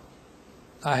 I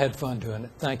had fun doing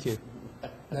it. Thank you.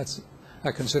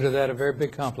 I consider that a very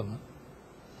big compliment.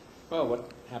 Well,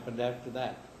 what happened after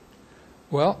that?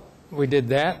 Well, we did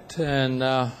that and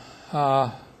got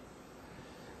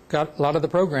a lot of the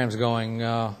programs going.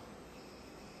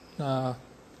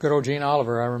 Good old Gene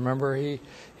Oliver, I remember, he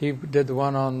did the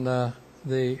one on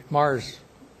the Mars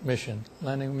mission,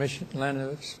 landing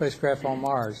a spacecraft on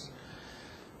Mars.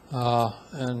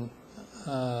 And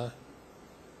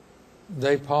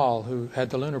Dave Paul, who had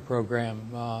the lunar program,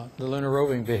 the lunar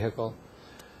roving vehicle.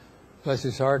 Bless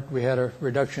his heart, we had a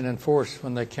reduction in force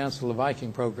when they canceled the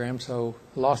Viking program, so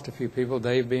lost a few people,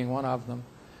 Dave being one of them.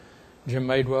 Jim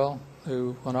Madewell,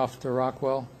 who went off to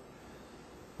Rockwell.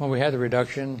 When we had the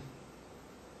reduction,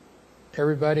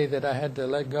 everybody that I had to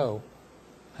let go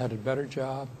had a better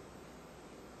job,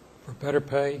 for better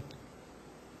pay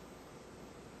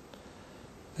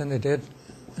than they did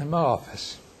in my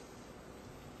office.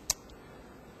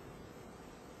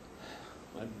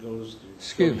 That goes to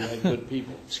Excuse show me. you had good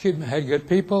people. Excuse me, I had good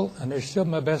people, and they're still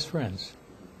my best friends.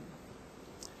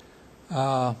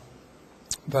 But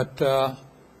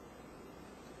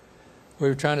we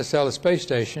were trying to sell a space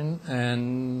station,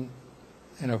 and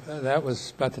that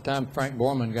was about the time Frank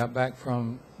Borman got back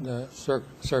from the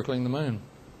circling the moon.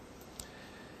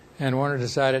 And Warner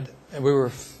decided, and we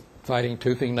were fighting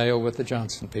tooth and nail with the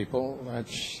Johnson people.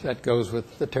 That goes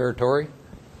with the territory.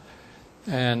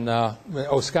 And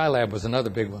Skylab was another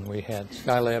big one we had.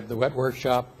 Skylab, the wet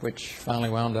workshop, which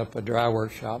finally wound up a dry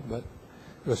workshop, but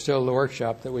it was still the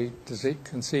workshop that we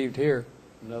conceived here.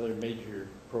 Another major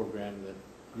program that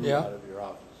grew Yeah. out of your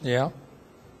office. Yeah.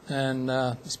 And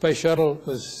the Space Shuttle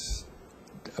was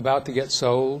about to get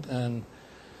sold, and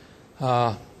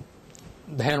the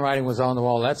handwriting was on the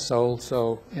wall, that's sold.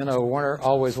 So, Warner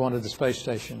always wanted the space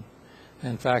station.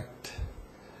 In fact,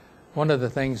 one of the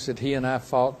things that he and I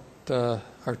fought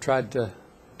or tried to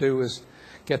do was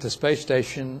get the space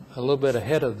station a little bit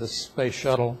ahead of the space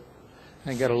shuttle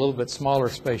and get a little bit smaller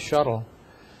space shuttle,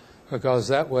 because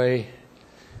that way,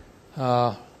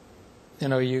 you're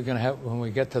going to have, when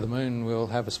we get to the moon, we'll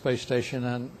have a space station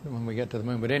and when we get to the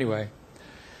moon. But anyway,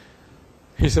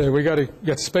 he said, we got to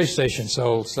get the space station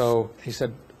sold. So he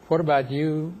said, what about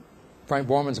you? Frank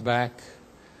Borman's back.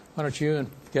 Why don't you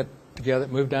get together,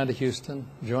 move down to Houston,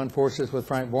 join forces with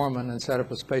Frank Borman, and set up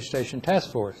a space station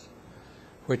task force,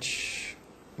 which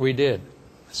we did.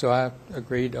 So I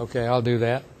agreed, okay, I'll do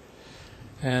that,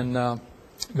 and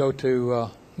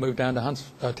move down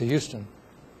to Houston.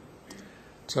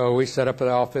 So we set up an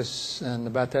office, and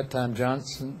about that time,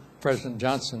 Nixon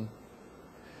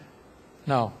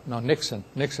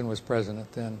was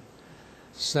president then,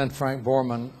 sent Frank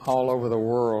Borman all over the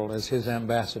world as his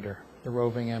ambassador, the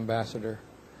roving ambassador.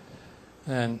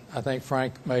 And I think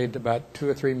Frank made about 2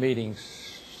 or 3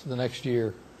 meetings the next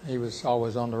year. He was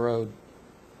always on the road.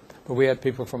 but we had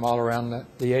people from all around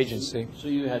the agency. So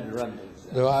you had to run things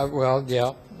then? So well,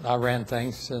 yeah, I ran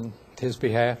things on his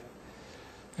behalf,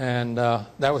 and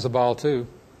that was a ball too.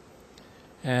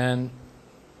 And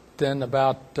then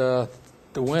about the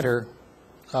winter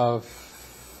of,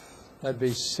 that'd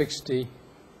be 60,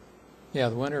 yeah,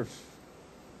 the winter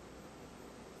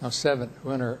of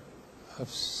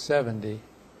 70,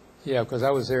 yeah, because I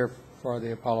was there for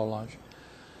the Apollo launch,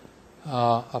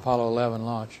 Apollo 11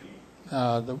 launch.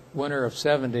 The winter of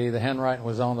 70, the handwriting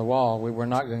was on the wall. We were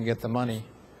not going to get the money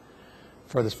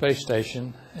for the space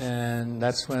station, and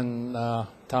that's when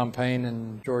Tom Paine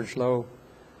and George Low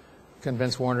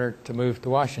convinced Warner to move to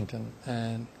Washington.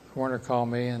 And Warner called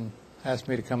me and asked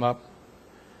me to come up.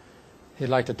 He'd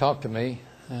like to talk to me,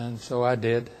 and so I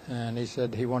did. And he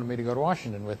said he wanted me to go to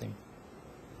Washington with him.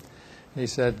 He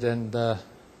said, and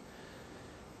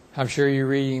I'm sure you're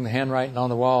reading the handwriting on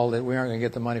the wall that we aren't going to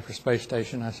get the money for space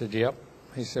station. I said, yep.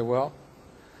 He said, well,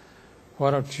 why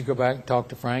don't you go back and talk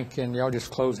to Frank, and y'all just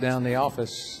close down the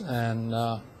office, and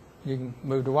you can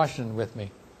move to Washington with me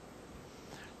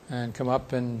and come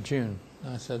up in June.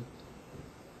 I said,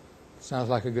 sounds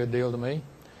like a good deal to me,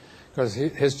 because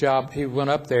his job, he went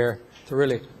up there to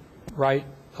really write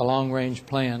a long-range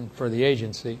plan for the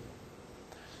agency,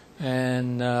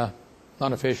 and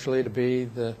unofficially to be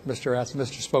the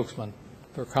Mr. Spokesman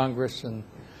for Congress. And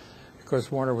of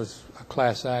course Warner was a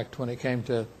class act when it came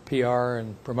to PR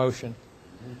and promotion.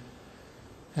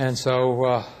 And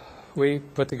so we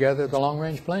put together the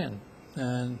long-range plan,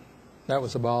 and that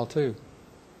was a ball too.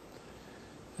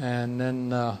 And then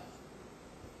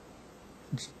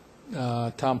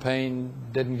Tom Paine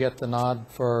didn't get the nod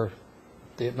for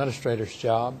the administrator's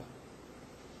job,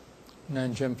 and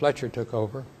then Jim Fletcher took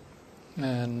over,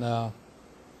 and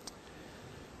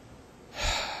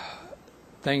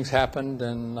things happened,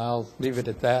 and I'll leave it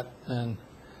at that. And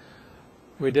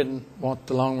we didn't want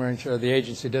the long range, or the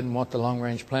agency didn't want the long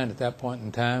range plan at that point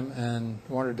in time, and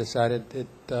Warner decided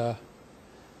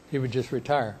he would just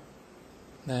retire.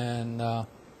 And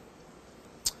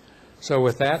so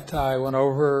with that, I went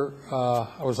over,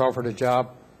 I was offered a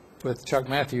job with Chuck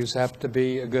Matthews, happened to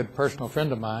be a good personal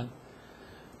friend of mine,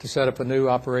 to set up a new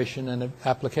operation and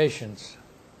applications.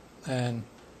 And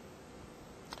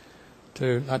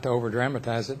not to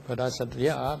over-dramatize it, but I said,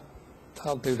 yeah,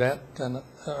 I'll do that. And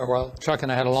well, Chuck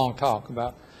and I had a long talk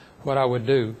about what I would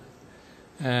do.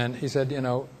 And he said, you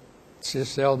know,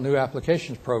 just sell new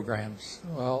applications programs.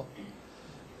 Well,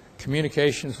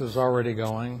 communications was already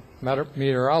going,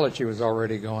 meteorology was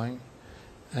already going,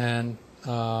 and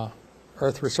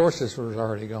Earth Resources was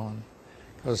already going,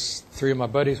 because 3 of my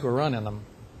buddies were running them.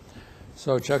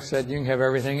 So Chuck said, you can have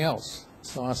everything else.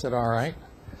 So I said, all right.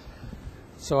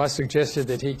 So I suggested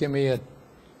that he give me a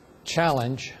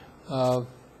challenge of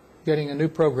getting a new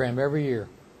program every year.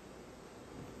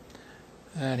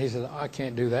 And he said, I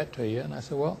can't do that to you. And I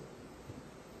said, well,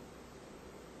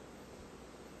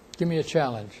 give me a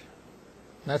challenge.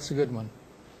 That's a good one.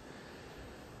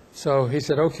 So he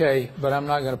said, okay, but I'm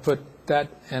not going to put that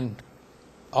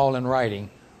all in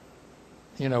writing.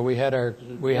 You know, we had our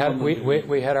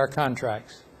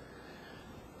contracts.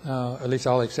 At least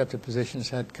all accepted positions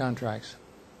had contracts.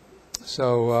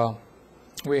 So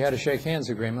we had a shake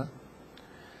hands agreement,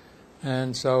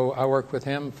 and so I worked with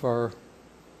him for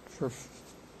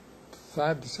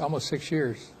almost 6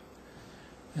 years,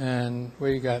 and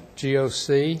we got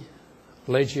GOC,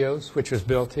 Legios, which was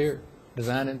built here,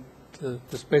 designed the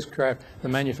spacecraft. The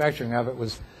manufacturing of it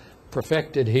was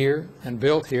perfected here and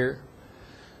built here.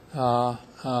 It's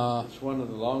one of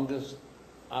the longest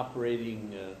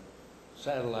operating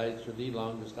satellites, or the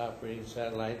longest operating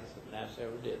satellites that NASA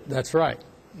ever did. That's right.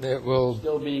 It will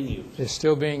still being used. It's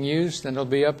still being used, and it'll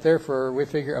be up there for, we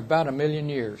figure, about 1 million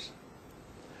years,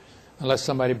 unless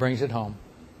somebody brings it home.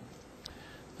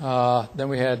 Then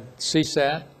we had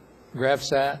CSAT,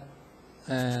 GravSat,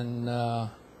 and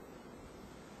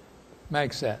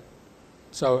MagSat.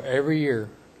 So every year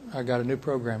I got a new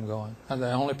program going. I'm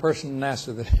the only person in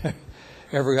NASA that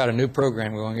ever got a new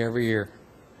program going every year.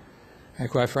 And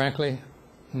quite frankly,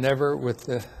 never with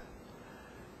the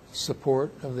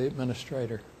support of the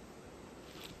administrator.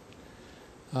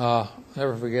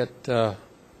 Never forget,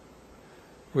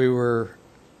 we were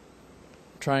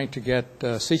trying to get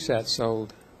CSAT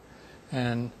sold,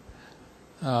 and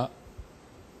my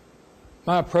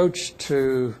approach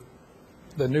to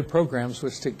the new programs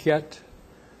was to get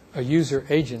a user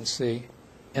agency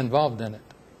involved in it.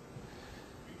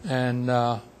 And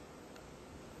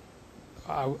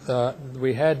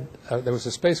we had, there was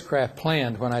a spacecraft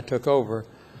planned when I took over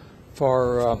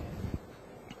for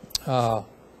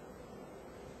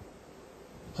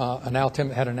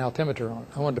had an altimeter on it.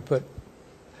 I wanted to put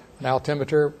an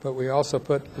altimeter, but we also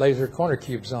put laser corner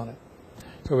cubes on it.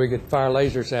 So we could fire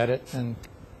lasers at it and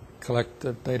collect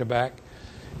the data back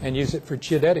and use it for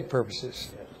geodetic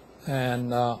purposes. Yes.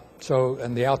 And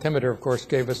and the altimeter, of course,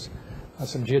 gave us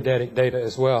some geodetic data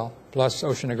as well, plus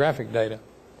oceanographic data.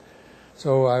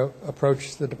 So I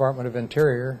approached the Department of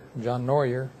Interior, John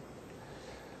Neuer,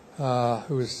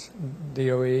 who was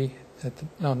DOE at the,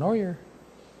 no, Neuer,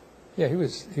 yeah, he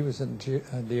was in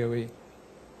DOE,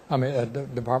 I mean,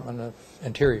 Department of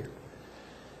Interior.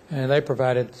 And they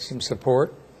provided some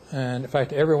support. And in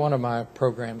fact, every one of my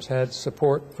programs had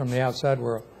support from the outside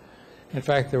world. In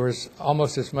fact, there was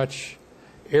almost as much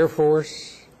Air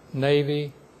Force,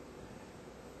 Navy,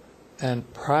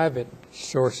 and private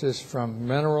sources from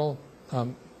mineral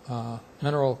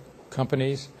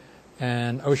companies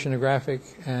and oceanographic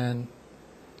and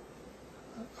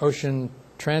ocean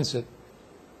transit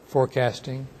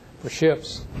forecasting for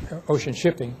ships, ocean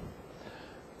shipping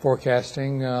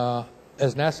forecasting,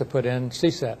 as NASA put in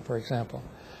CSAT, for example.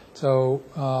 So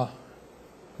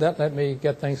that let me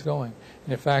get things going.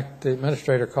 And in fact, the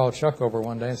administrator called Chuck over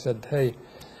one day and said, hey,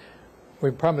 we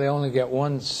probably only get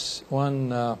one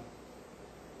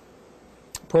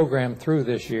program through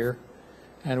this year,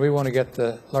 and we want to get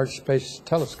the Large Space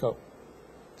Telescope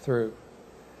through.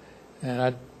 And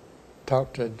I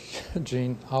talked to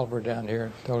Gene Oliver down here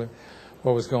and told him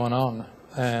what was going on.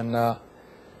 And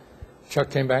Chuck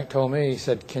came back and told me, he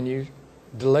said, can you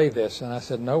delay this? And I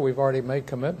said, no, we've already made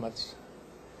commitments.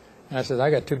 And I said, I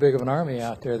got too big of an army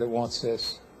out there that wants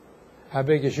this. How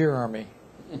big is your army?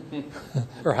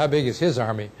 Or how big is his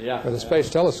army for the Space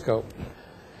Telescope?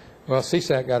 Well,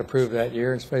 CSAT got approved that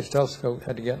year, and Space Telescope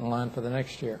had to get in line for the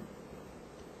next year,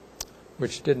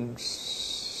 which didn't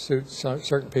suit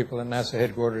certain people in NASA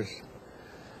headquarters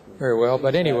very well.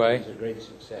 But anyway, it was a great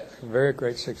success. Very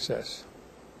great success.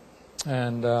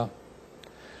 And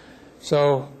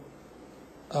so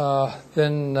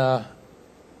then there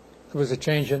was a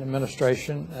change in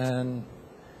administration, and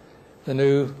the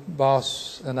new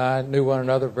boss and I knew one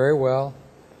another very well.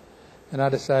 And I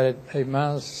decided, hey,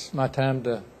 now's my time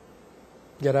to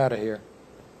get out of here.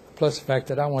 Plus the fact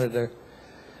that I wanted to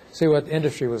see what the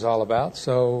industry was all about.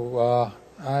 So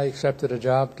I accepted a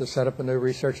job to set up a new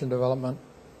research and development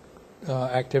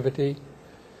activity,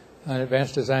 an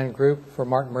advanced design group for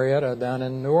Martin Marietta down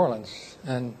in New Orleans,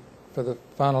 and for the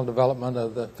final development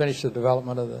of finish the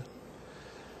development of the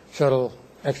shuttle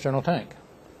external tank.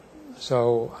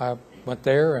 So I went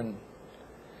there and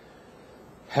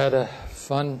had a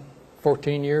fun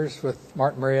 14 years with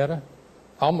Martin Marietta.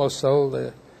 Almost sold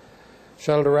the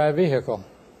shuttle-derived vehicle,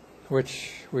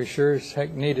 which we sure as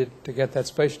heck needed to get that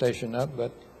space station up,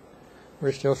 but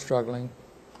we're still struggling.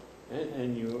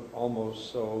 And you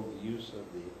almost sold the use of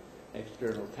the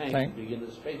external tank to begin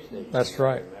the space station. That's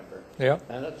right. Remember? Yep.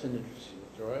 Now that's an interesting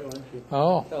story. Why don't you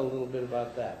tell a little bit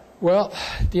about that? Well,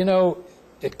 you know,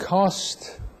 it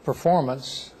cost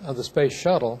performance of the space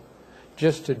shuttle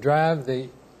just to drive the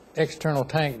external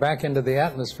tank back into the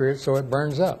atmosphere so it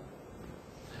burns up.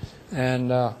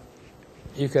 And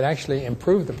you could actually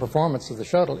improve the performance of the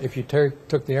shuttle if you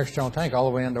took the external tank all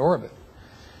the way into orbit.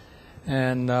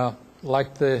 And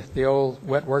like the old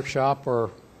wet workshop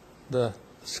or the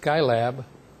Skylab,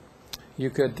 you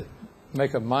could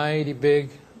make a mighty big,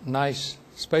 nice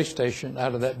space station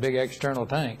out of that big external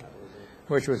tank,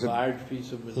 which was large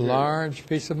piece of material. Large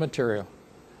piece of material.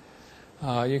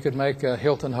 You could make a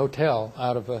Hilton hotel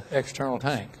out of an external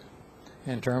tank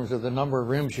in terms of the number of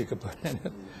rooms you could put in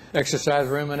it, exercise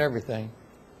room and everything.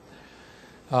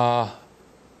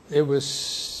 It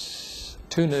was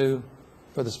too new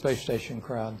for the space station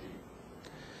crowd.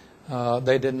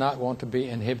 They did not want to be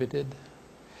inhibited.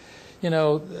 You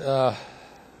know,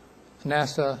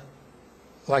 NASA,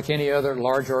 like any other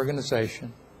large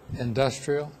organization,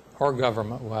 industrial or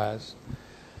government-wise,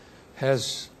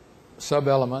 has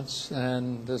sub-elements,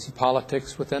 and there's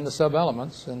politics within the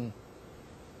sub-elements, and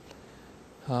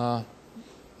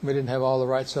we didn't have all the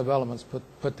right sub-elements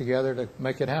put together to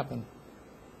make it happen.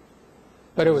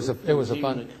 But it was a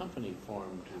fun. Even a company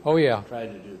formed to try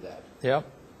to do that. Yep,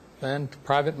 and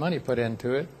private money put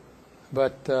into it,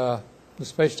 but the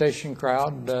space station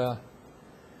crowd,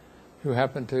 who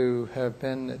happened to have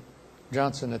been at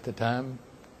Johnson at the time,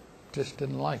 just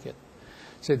didn't like it.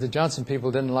 See, the Johnson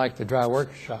people didn't like the dry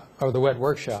workshop or the wet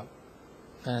workshop,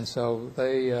 and so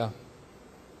they.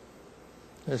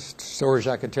 There's stories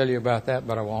I could tell you about that,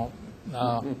 but I won't.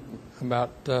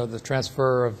 About the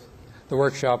transfer of the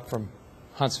workshop from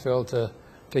Huntsville to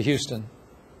Houston.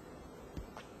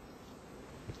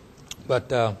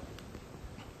 But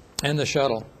and the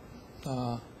shuttle,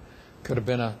 could have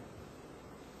been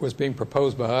was being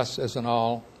proposed by us as an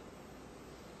all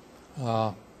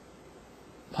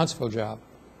Huntsville job,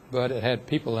 but it had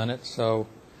people in it, so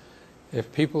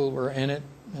if people were in it,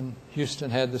 then Houston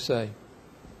had the say.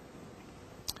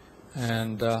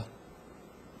 And in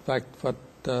fact, what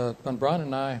Von Braun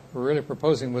and I were really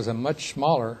proposing was a much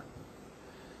smaller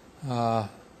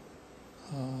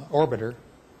orbiter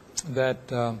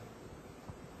that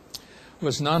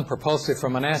was non-propulsive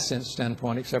from an ascent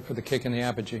standpoint, except for the kick in the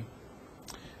apogee.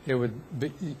 You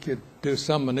could do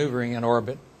some maneuvering in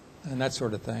orbit and that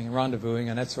sort of thing, rendezvousing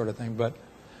and that sort of thing, but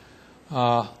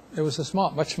it was a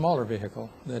much smaller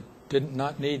vehicle that did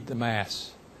not need the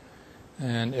mass.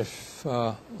 And if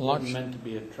launch, it wasn't meant to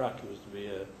be a truck, it was to be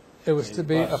a it was to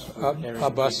be a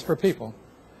bus for people.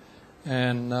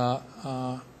 And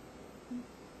I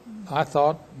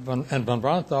thought, and Von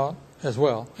Braun thought as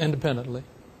well, independently,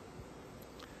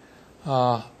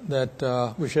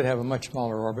 that we should have a much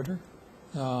smaller orbiter,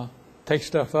 take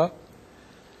stuff up.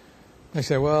 They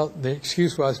say, well, the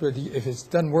excuse was, if it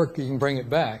doesn't work, you can bring it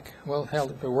back. Well, hell,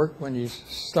 if it worked when you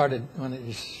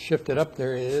shifted up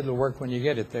there, it'll work when you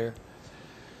get it there.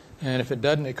 And if it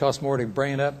doesn't, it costs more to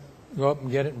bring it up, go up and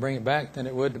get it and bring it back than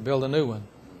it would to build a new one.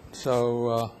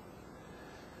 So,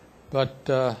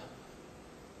 but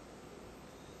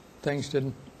things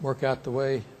didn't work out the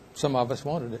way some of us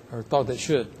wanted it or thought they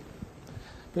should.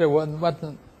 But it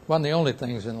wasn't the only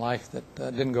things in life that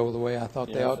didn't go the way I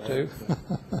thought they ought to.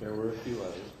 There were a few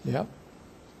others. Yep.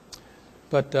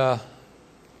 But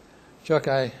Chuck,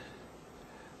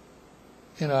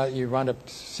 you wind up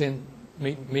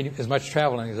meeting as much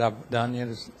traveling as I've done.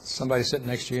 There's somebody sitting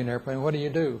next to you in an airplane. What do you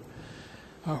do?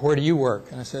 Where do you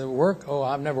work? And I said, work? Oh,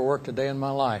 I've never worked a day in my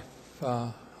life.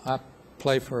 I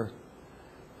play for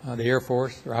the Air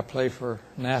Force, or I play for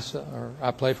NASA, or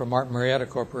I play for Martin Marietta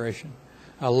Corporation.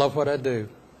 I love what I do.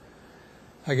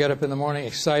 I get up in the morning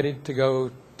excited to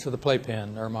go to the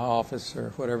playpen or my office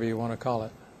or whatever you want to call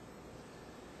it.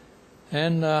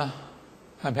 And I'm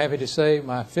happy to say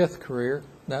my fifth career,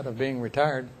 that of being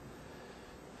retired,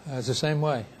 is the same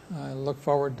way. I look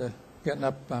forward to getting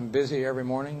up. I'm busy every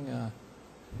morning.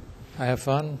 I have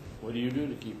fun. What do you do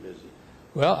to keep busy?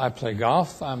 Well, I play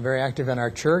golf. I'm very active in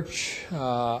our church.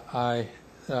 I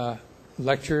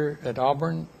lecture at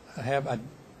Auburn. I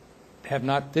have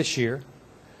not this year.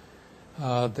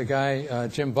 The guy,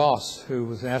 Jim Voss, who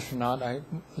was an astronaut, I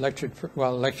lectured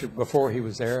before he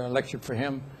was there. I lectured for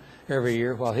him every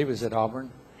year while he was at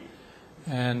Auburn.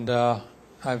 And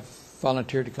I've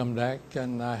volunteered to come back,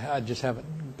 and I just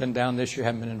haven't been down this year,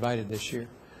 haven't been invited this year.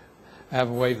 I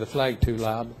haven't waved the flag too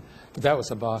loud, but that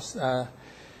was a boss.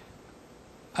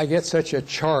 I get such a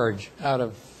charge out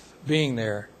of being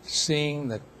there, seeing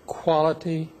the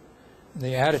quality and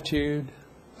the attitude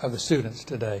of the students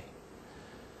today.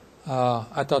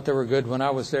 I thought they were good when I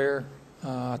was there.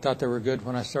 I thought they were good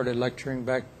when I started lecturing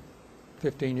back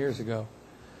 15 years ago.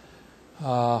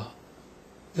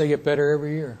 They get better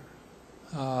every year.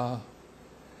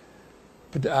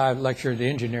 But I lecture in the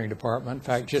engineering department, in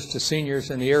fact, just to seniors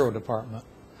in the aero department.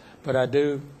 But I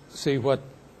do see what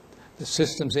the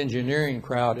systems engineering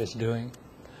crowd is doing.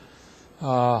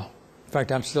 In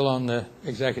fact, I'm still on the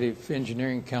Executive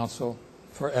Engineering Council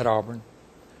at Auburn.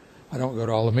 I don't go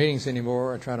to all the meetings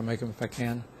anymore. I try to make them if I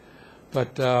can.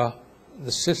 But the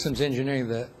systems engineering,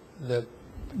 the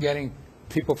getting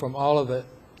people from all of the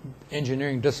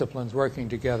engineering disciplines working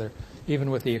together, even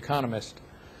with the economist,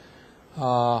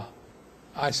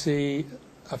 I see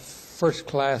a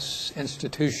first-class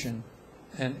institution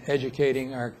in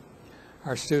educating our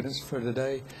students for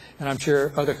today. And I'm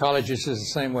sure other colleges is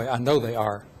the same way. I know they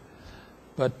are.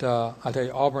 But I tell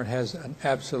you, Auburn has an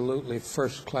absolutely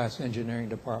first-class engineering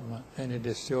department, and it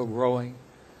is still growing.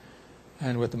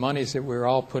 And with the monies that we're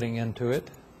all putting into it,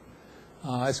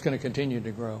 it's going to continue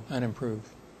to grow and improve.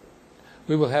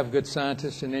 We will have good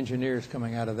scientists and engineers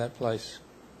coming out of that place.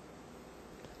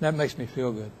 That makes me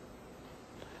feel good.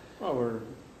 Well, we're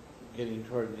getting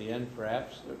toward the end,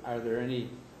 perhaps. Are there any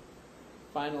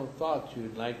final thoughts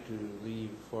you'd like to leave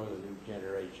for the new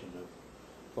generation of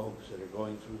folks that are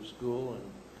going through school and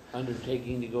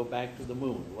undertaking to go back to the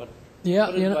moon? What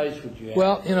advice would you have?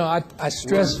 Well,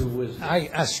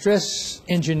 I stress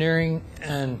engineering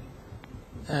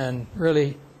and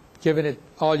really giving it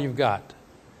all you've got,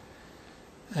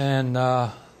 and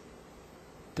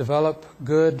develop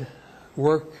good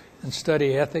work and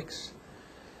study ethics,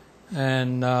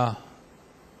 and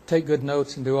take good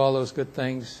notes and do all those good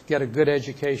things. Get a good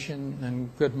education and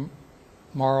good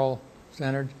moral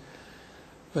standards.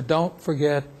 But don't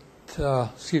forget, I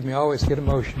always get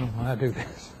emotional when I do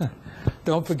this.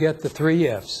 Don't forget the 3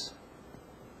 F's.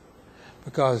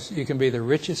 because you can be the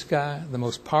richest guy, the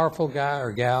most powerful guy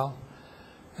or gal,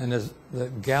 and the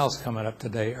gals coming up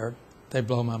today, they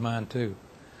blow my mind too.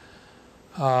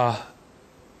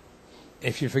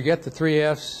 If you forget the 3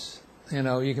 F's, you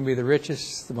know, you can be the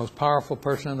richest, the most powerful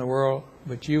person in the world,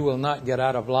 but you will not get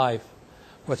out of life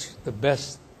what's the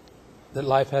best that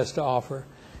life has to offer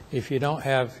if you don't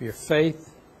have your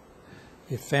faith,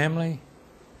 your family,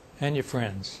 and your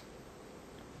friends.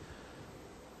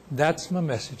 That's my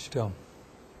message to them.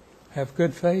 Have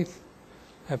good faith,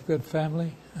 have good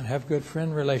family, and have good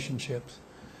friend relationships.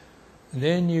 And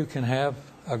then you can have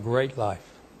a great life.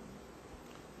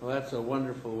 Well, that's a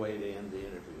wonderful way to end the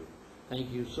interview.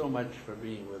 Thank you so much for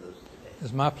being with us today.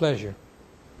 It's my pleasure.